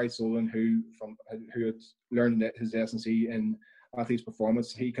sideline. Barry Solan, who had learned his S&C in athletes'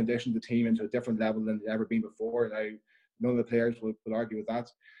 performance, he conditioned the team into a different level than they'd ever been before. Now, none of the players would argue with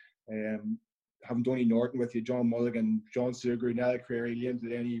that. Having Donny Norton with you, John Mulligan, John Sugrue, Nelly Creary, Liam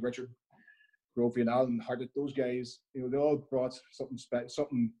Delaney, Richard Brophy and Alan Hartett, those guys, they all brought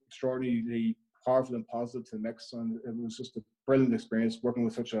something extraordinarily powerful and positive to the mix, and it was just a brilliant experience working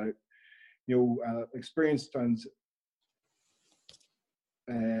with such a experienced and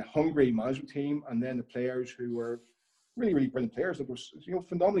hungry management team, and then the players who were really, really brilliant players. That were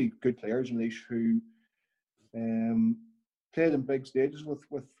phenomenally good players in Laois who played in big stages with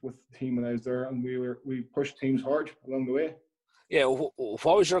the team when I was there, and we pushed teams hard along the way. Yeah, what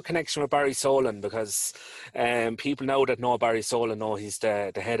was your connection with Barry Solan? Because people now that know Barry Solan know he's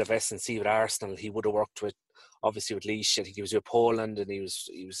the head of S&C with Arsenal. He would have worked with, obviously, with Laois. I think he was with Poland, and he was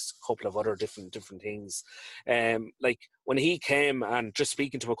a couple of other different things. Like when he came, and just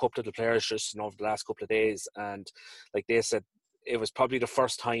speaking to a couple of the players just over the last couple of days, and like they said, it was probably the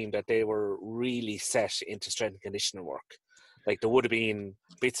first time that they were really set into strength and conditioning work. Like there would have been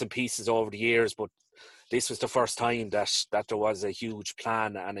bits and pieces over the years, but this was the first time that there was a huge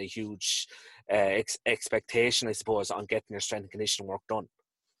plan and a huge expectation, I suppose, on getting your strength and conditioning work done.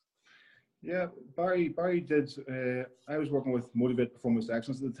 Yeah, Barry did. I was working with Motivate Performance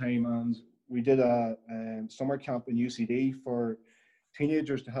Excellence at the time, and we did a summer camp in UCD for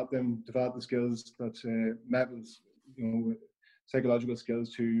teenagers to help them develop the skills that met with, psychological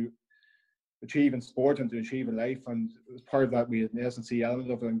skills to achieve in sport and to achieve in life. And as part of that, we had an S&C element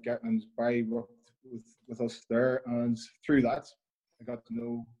of it, and Barry worked with us there, and through that, I got to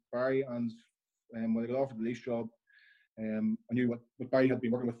know Barry. And when I got offered the Laois job, I knew what Barry had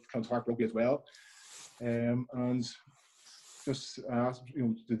been working with Clontarf Rugby as well, and just asked,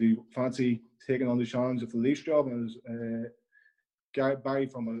 did he fancy taking on the challenge of the Laois job? And it was Barry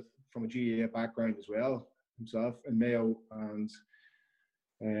from a GAA background as well himself in Mayo, and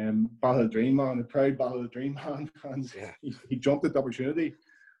Battle of the Dream Man, a proud Battle of the Dream Man, and he jumped at the opportunity,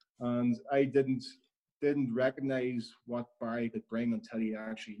 and I didn't recognise what Barry could bring until he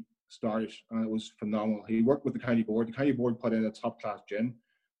actually started, and it was phenomenal. He worked with the county board. The county board put in a top class gym,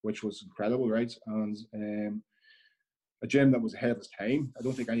 which was incredible, right? And a gym that was ahead of its time. I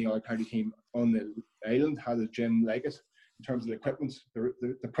don't think any other county team on the island had a gym like it in terms of the equipment,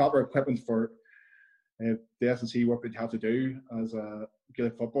 the proper equipment for the S&C work that you have to do as a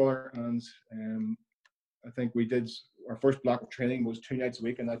Gaelic footballer. And I think we did, our first block of training was 2 nights a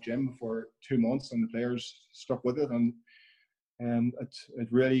week in that gym for 2 months, and the players stuck with it. And it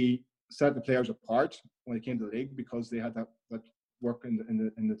really set the players apart when it came to the league, because they had that work in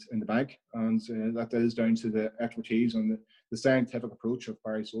the bank, and that is down to the expertise and the scientific approach of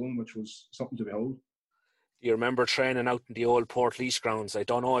Barry Sloan, which was something to behold. You remember training out in the old Portlaoise grounds? I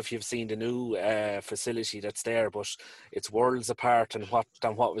don't know if you've seen the new facility that's there, but it's worlds apart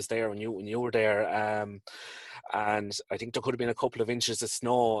than what was there when you were there. And I think there could have been a couple of inches of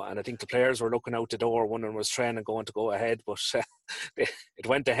snow, and I think the players were looking out the door, wondering was training going to go ahead, but it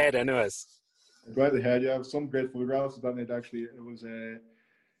went ahead anyways. It went ahead, yeah. Some great photographs of that night. Actually, it was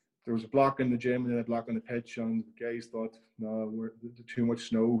there was a block in the gym and then a block on the pitch, and the guys thought, no, there's too much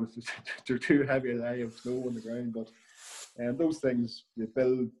snow. They're too heavy a layer of snow on the ground. But those things, they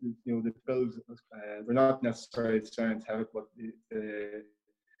build. They're not necessarily scientific, but they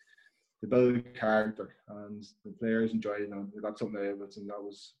build character, and the players enjoyed it. They got something out of it, and that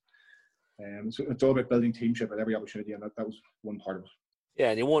was. It's all about building teamship at every opportunity, and that was one part of it.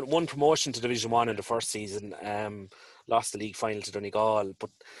 Yeah, and you won promotion to Division 1 in the first season, lost the league final to Donegal, but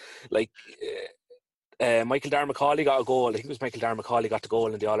Michael Darmacawley got a goal. I think it was Michael Darmacawley got the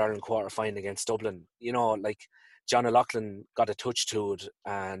goal in the All-Ireland quarter-final against Dublin. John O'Loughlin got a touch to it,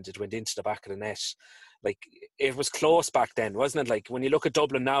 and it went into the back of the net. It was close back then, wasn't it? When you look at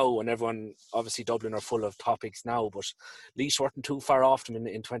Dublin now, and everyone, obviously Dublin are full of topics now, but Laois weren't too far off them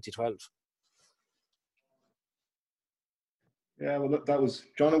in 2012. Yeah, well, that was,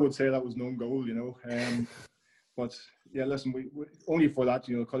 John would say that was known goal, but yeah, listen, we only for that,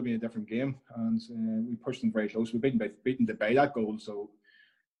 it could have been a different game, and we pushed them very close. We beaten by that goal, so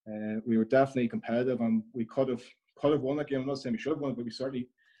we were definitely competitive, and we could have won that game. I'm not saying we should have won it, but we certainly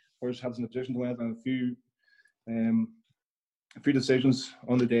had us in a position to win it, and a few decisions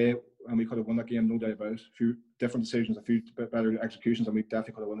on the day, and we could have won that game, no doubt about it. A few different decisions, a few better executions, and we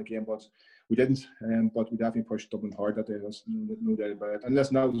definitely could have won the game, but we didn't. But we definitely pushed Dublin hard that day. There's no doubt about it. And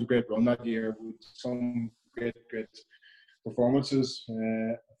listen, that was a great run that year with some great performances.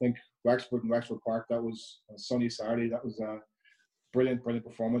 I think Wexford and Wexford Park, that was a sunny Saturday. That was a brilliant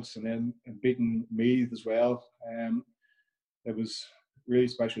performance. And then beating Meath as well. It was really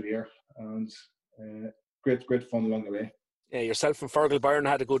special year, and great fun along the way. Yeah, yourself and Fergal Byrne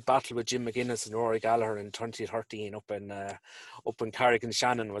had a good battle with Jim McGuinness and Rory Gallagher in 2013 up in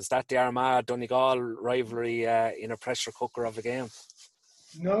Carrick-on-Shannon. Was that the Armagh Donegal rivalry in a pressure cooker of a game?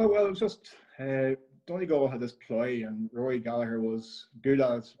 No, well, it was just Donegal had this ploy, and Rory Gallagher was good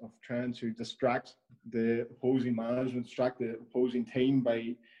at it, of trying to distract the opposing management, distract the opposing team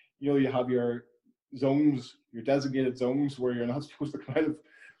by, you have your zones, your designated zones where you're not supposed to come out of.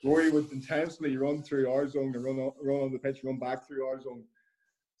 Rory would intentionally run through our zone and run on the pitch, run back through our zone.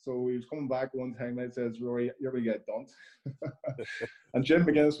 So he was coming back one time, and I says, Rory, you're going to get dumped. And Jim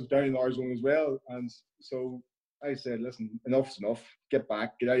McGuinness was down in our zone as well. And so I said, listen, enough's enough. Get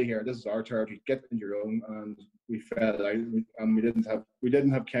back, get out of here. This is our territory. Get in your own. And we fell out, and we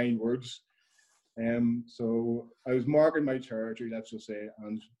didn't have kind words. So I was marking my territory, let's just say,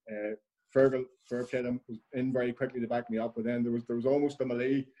 and Fergal was in very quickly to back me up, but then there was almost a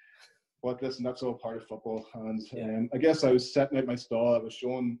melee. But listen, that's all part of football, and I guess I was setting out my stall. I was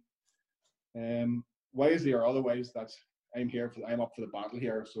showing, wisely or otherwise, that I'm up for the battle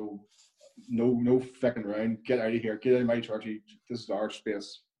here. So no fucking around. Get out of here. Get out of my territory. This is our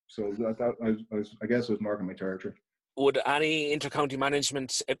space. So I guess I was marking my territory. Would any intercounty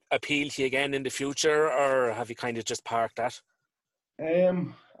management appeal to you again in the future, or have you kind of just parked that?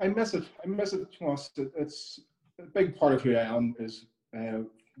 I miss it. It's a big part of who I am is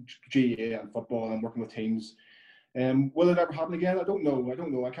GAA and football and working with teams. Will it ever happen again? I don't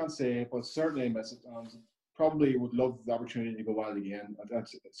know. I can't say, but certainly I miss it. And probably would love the opportunity to go wild again at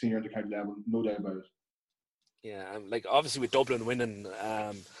senior and county level, no doubt about it. Yeah, like obviously with Dublin winning,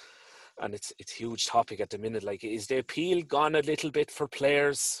 and it's huge topic at the minute. Like, is the appeal gone a little bit for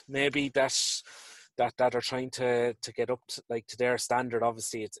players? Maybe that are trying to get up to, like, to their standard.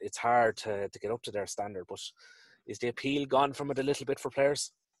 Obviously, it's hard to get up to their standard, but is the appeal gone from it a little bit for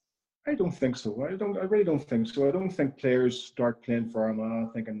players? I don't think so. I really don't think so. I don't think players start playing for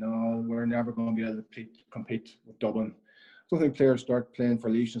Armagh thinking, no, we're never going to be able to compete with Dublin. I don't think players start playing for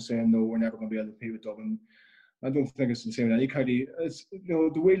Laois and saying, no, we're never going to be able to compete with Dublin. I don't think it's the same in any county. It's,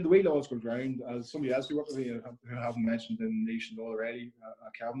 the way laws go round, as somebody else who worked with me who I haven't mentioned in Nation already,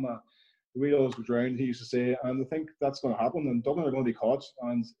 Kavanagh, the way laws go round, he used to say, and I think that's going to happen, and Dublin are going to be caught,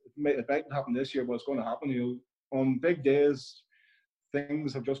 and it mightn't happen this year, but it's going to happen. On big days,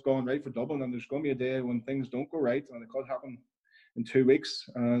 things have just gone right for Dublin, and there's going to be a day when things don't go right, and it could happen in 2 weeks,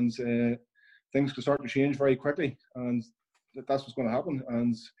 and things could start to change very quickly, and that's what's going to happen.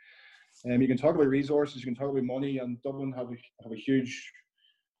 And you can talk about resources, you can talk about money, and Dublin have a huge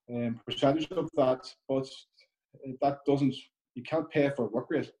percentage of that, but that doesn't. You can't pay for work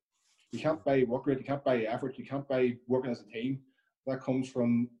rate. You can't buy work rate. You can't buy effort. You can't buy working as a team. That comes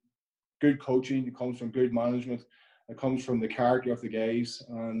from good coaching. It comes from good management. It comes from the character of the guys,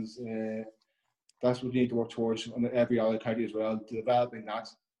 and that's what you need to work towards on every other county as well, developing that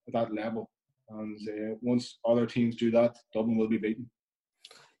at that level. And once other teams do that, Dublin will be beaten.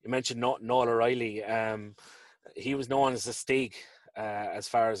 You mentioned Noel O'Reilly. He was known as the Stig, as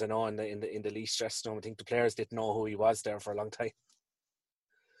far as I know, in the Laois dressing room. I think the players didn't know who he was there for a long time.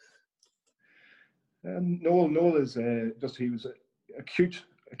 Noel is he was a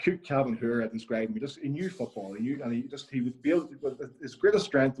cute cabin who I described him. He knew football. He would be able to, his greatest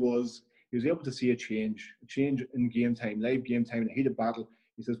strength was he was able to see a change in game time, live game time, in a heated battle.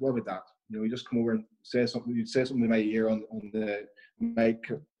 He says, "What about that?" You just come over and say something. You'd say something in my ear on the mic,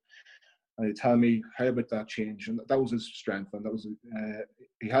 and he'd tell me, "How about that change?" And that was his strength, and that was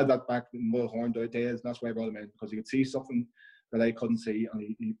he had that back in Mulhorn days, and that's why I brought him in, because he could see something that I couldn't see,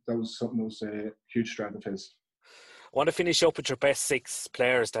 and that was something that was a huge strength of his. I want to finish up with your best 6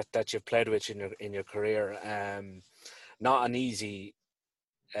 players that you've played with in your career. Not an easy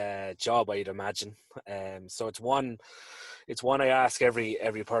job, I'd imagine. So it's one I ask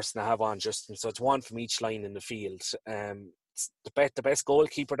every person I have on, Justin. So it's one from each line in the field. The best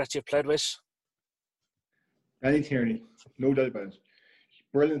goalkeeper that you've played with? Andy Tierney, no doubt about it.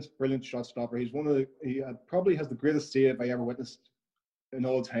 Brilliant shot stopper. He's he probably has the greatest save I ever witnessed in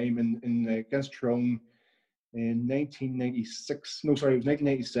all time in against Tyrone in 1996. No, sorry, it was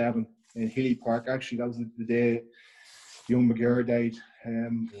 1997 in Healy Park. Actually, that was the day young McGirr died.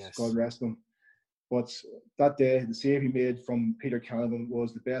 Yes. God rest him. But that day, the save he made from Peter Canavan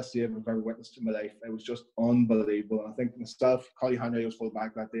was the best save I've ever witnessed in my life. It was just unbelievable. I think myself, Collie Henry was full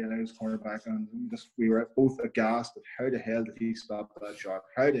back that day, and I was cornerback, and we were both aghast at how the hell did he stop that shot?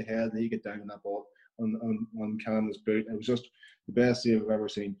 How the hell did he get down on that ball on Canavan's boot? It was just the best save I've ever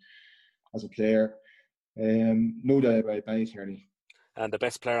seen as a player. No doubt about it, Benny Tierney. And the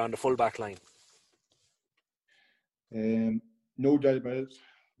best player on the full back line? No doubt about it,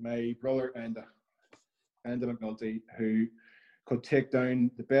 my brother Enda McNulty, who could take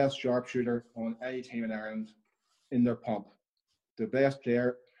down the best sharpshooter on any team in Ireland in their pomp. The best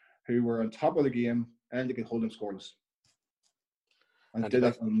player who were on top of the game, and they could hold them scoreless. And did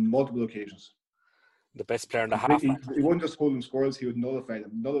that on multiple occasions. The best player in the half. He wouldn't just hold them scoreless, he would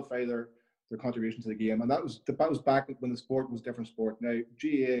nullify their contribution to the game. And that was back when the sport was a different sport. Now,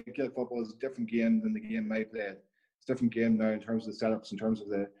 GAA, Gaelic football, is a different game than the game I played. It's a different game now in terms of the setups, in terms of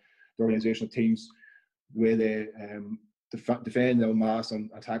the organisation of teams, the way they defend en masse and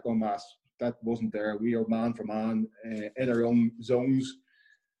attack en masse. That wasn't there. We are man for man in our own zones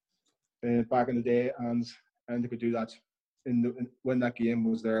back in the day, and they could do that when that game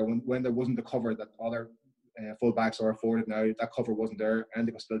was there. When there wasn't the cover that other fullbacks are afforded now, that cover wasn't there, and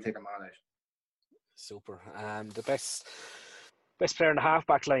they could still take a man out. Super. The best player in the half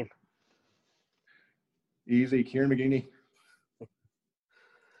back line? Easy, Kieran McGeeney.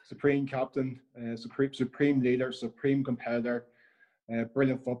 Supreme captain, supreme leader, supreme competitor,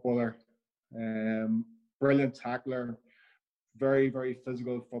 brilliant footballer, brilliant tackler, very, very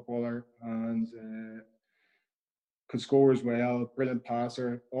physical footballer, and could score as well, brilliant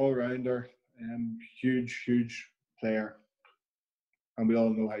passer, all-rounder, huge player. And we all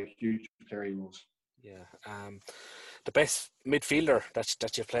know how huge a player he was. Yeah. The best midfielder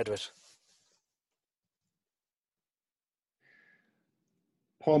that you've played with?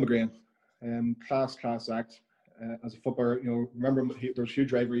 Paul McGrain, class act. as a footballer. Remember there was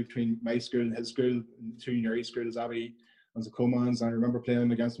huge rivalry between my school and his school, two Newry schools, Abbey and Zacomans. I remember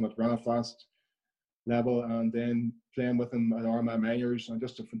playing against him at Ranafast level, and then playing with him at Armagh Minors, and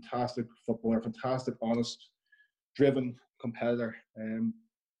just a fantastic footballer, fantastic, honest, driven competitor.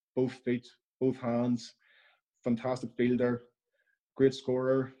 Both feet, both hands, fantastic fielder, great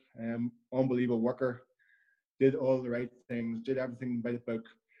scorer, unbelievable worker. Did all the right things, did everything by the book,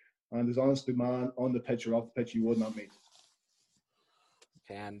 and as honest a man on the pitch or off the pitch you would not meet.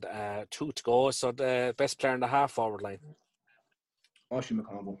 Okay, and 2 to go. So the best player in the half forward line? Oisin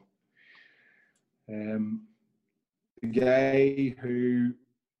McConville. The guy who,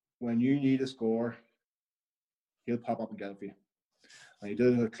 when you need a score, he'll pop up and get it for you. And he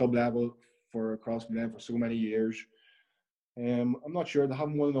did it at a club level for Crossmaglen for so many years. I'm not sure, they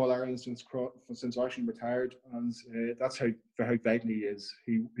haven't won an All-Ireland since Oisin retired, and that's how vital he is.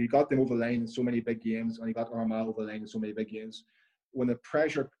 He got them over the line in so many big games, and he got Armagh over the line in so many big games. When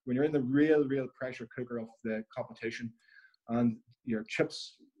you're in the real pressure cooker of the competition, and your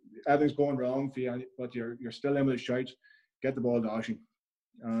chips, everything's going wrong for you, but you're still able to shout, get the ball to Oisin.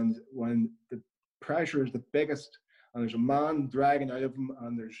 And when the pressure is the biggest, and there's a man dragging out of him,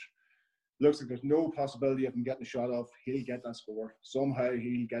 and looks like there's no possibility of him getting a shot off, he'll get that score. Somehow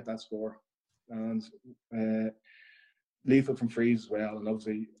he'll get that score. And lethal from frees as well. And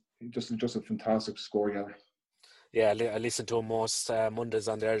obviously just a fantastic score getter. Yeah, I listen to him most Mondays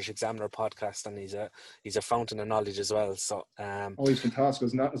on the Irish Examiner podcast, and he's a fountain of knowledge as well. So he's fantastic.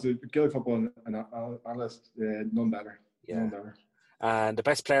 As a Gaelic football analyst, none better. Yeah. None better. And the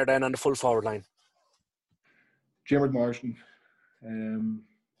best player then on the full forward line? Diarmuid Marston.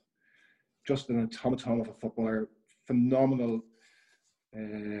 Just an automaton of a footballer. Phenomenal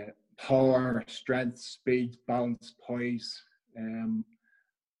power, strength, speed, balance, poise. And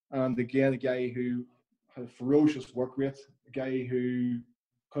again, a guy who had a ferocious work rate, a guy who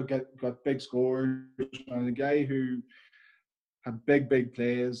got big scores, and a guy who had big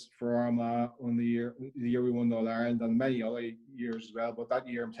plays for Armagh on the year we won the All-Ireland, and many other years as well. But that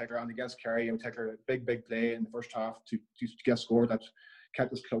year in particular, and against Kerry in particular, a big play in the first half to get scored that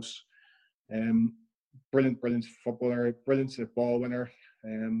kept us close. Brilliant footballer, brilliant ball winner.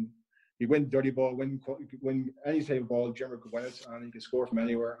 He win dirty ball, win any type of ball, Diarmuid could win it, and he could score from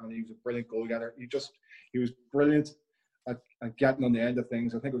anywhere, and he was a brilliant goal getter. He was brilliant at getting on the end of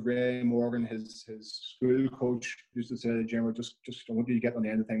things. I think it was Ray Morgan, his school coach, used to say to Diarmuid, just I want you to get on the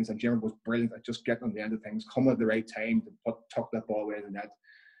end of things, and Diarmuid was brilliant at just getting on the end of things, coming at the right time to tuck that ball away in the net.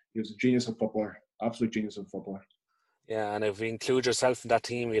 He was a genius of footballer, absolute genius of footballer. Yeah, and if we include yourself in that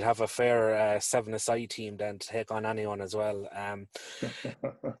team, we'd have a fair 7-a-side team then to take on anyone as well.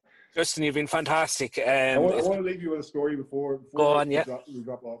 Justin, you've been fantastic. I want to leave you with a story before go on, yeah. we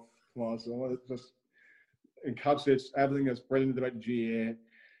drop off. Come on, so I want to just encapsulate everything that's brilliant about the GAA.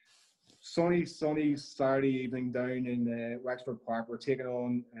 Sunny Saturday evening down in Wexford Park. We're taking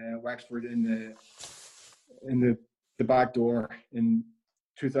on Wexford in the back door in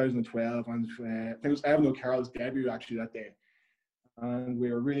 2012, and I think it was Evan O'Carroll's debut actually that day, and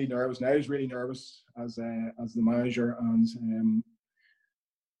we were really nervous. And I was really nervous as the manager, and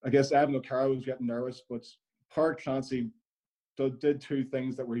I guess Evan O'Carroll was getting nervous, but Pádraig Clancy did two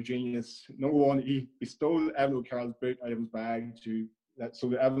things that were genius. Number one, he stole Evan O'Carroll's boot out of his bag so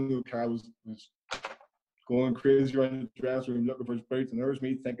that Evan O'Carroll was going crazy around the dressing room looking for his boots, and there was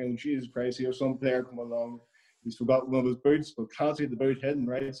me thinking, Jesus Christ, here's some player coming along. He's forgot one of his boots, but Clancy had the boot hidden,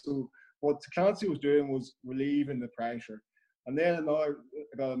 right? So what Clancy was doing was relieving the pressure. And then I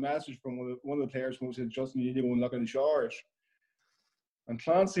got a message from one of the players who said, Justin, you need to go and look in the showers. And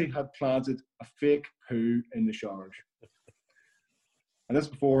Clancy had planted a fake poo in the showers. And this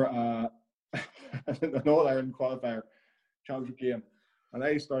before an All-Ireland qualifier championship game. And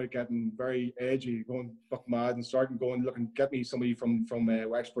I started getting very edgy, going buck mad, and started going, look, and get me somebody from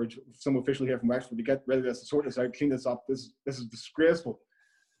Wexford, some official here from Wexford to get rid of this, sort this out, clean this up. This is disgraceful.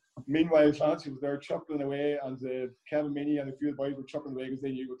 Meanwhile, Clancy was there chuckling away, and Kevin Meany and a few of the boys were chuckling away because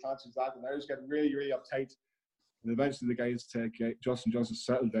they knew what Clancy was at, and I was getting really uptight. And eventually the guys said, Justin,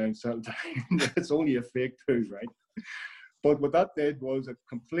 settle down. It's only a fake poo, right? But what that did was it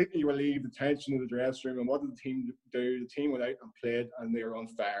completely relieved the tension of the dressing room. And what did the team do? The team went out and played, and they were on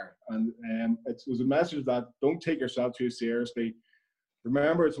fire. And it was a message that don't take yourself too seriously.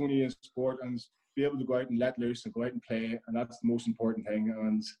 Remember, it's only a sport, and be able to go out and let loose and go out and play, and that's the most important thing.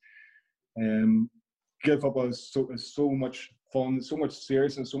 And Gaelic football is so much fun, so much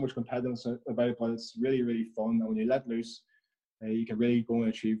seriousness, so much competitiveness about it, but it's really fun. And when you let loose, you can really go and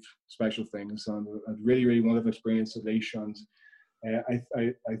achieve special things. And I really want to experience at Laois. And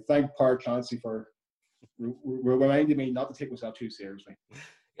I thank Pádraig Clancy for reminding me not to take myself too seriously.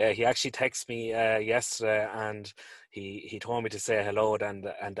 Yeah, he actually texted me yesterday, and he told me to say hello,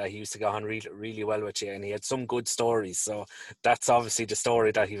 and he used to get on really, really well with you, and he had some good stories. So that's obviously the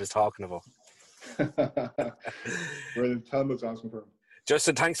story that he was talking about. Brilliant. Tell him what's asking for him.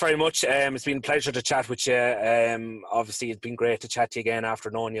 Justin, thanks very much. It's been a pleasure to chat with you. Obviously, it's been great to chat to you again after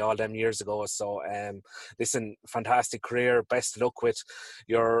knowing you all them years ago. So, listen, fantastic career. Best of luck with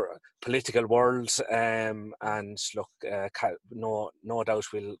your political world. And look, no doubt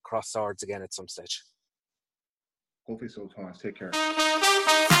we'll cross swords again at some stage. Hopefully so, Thomas. Take care.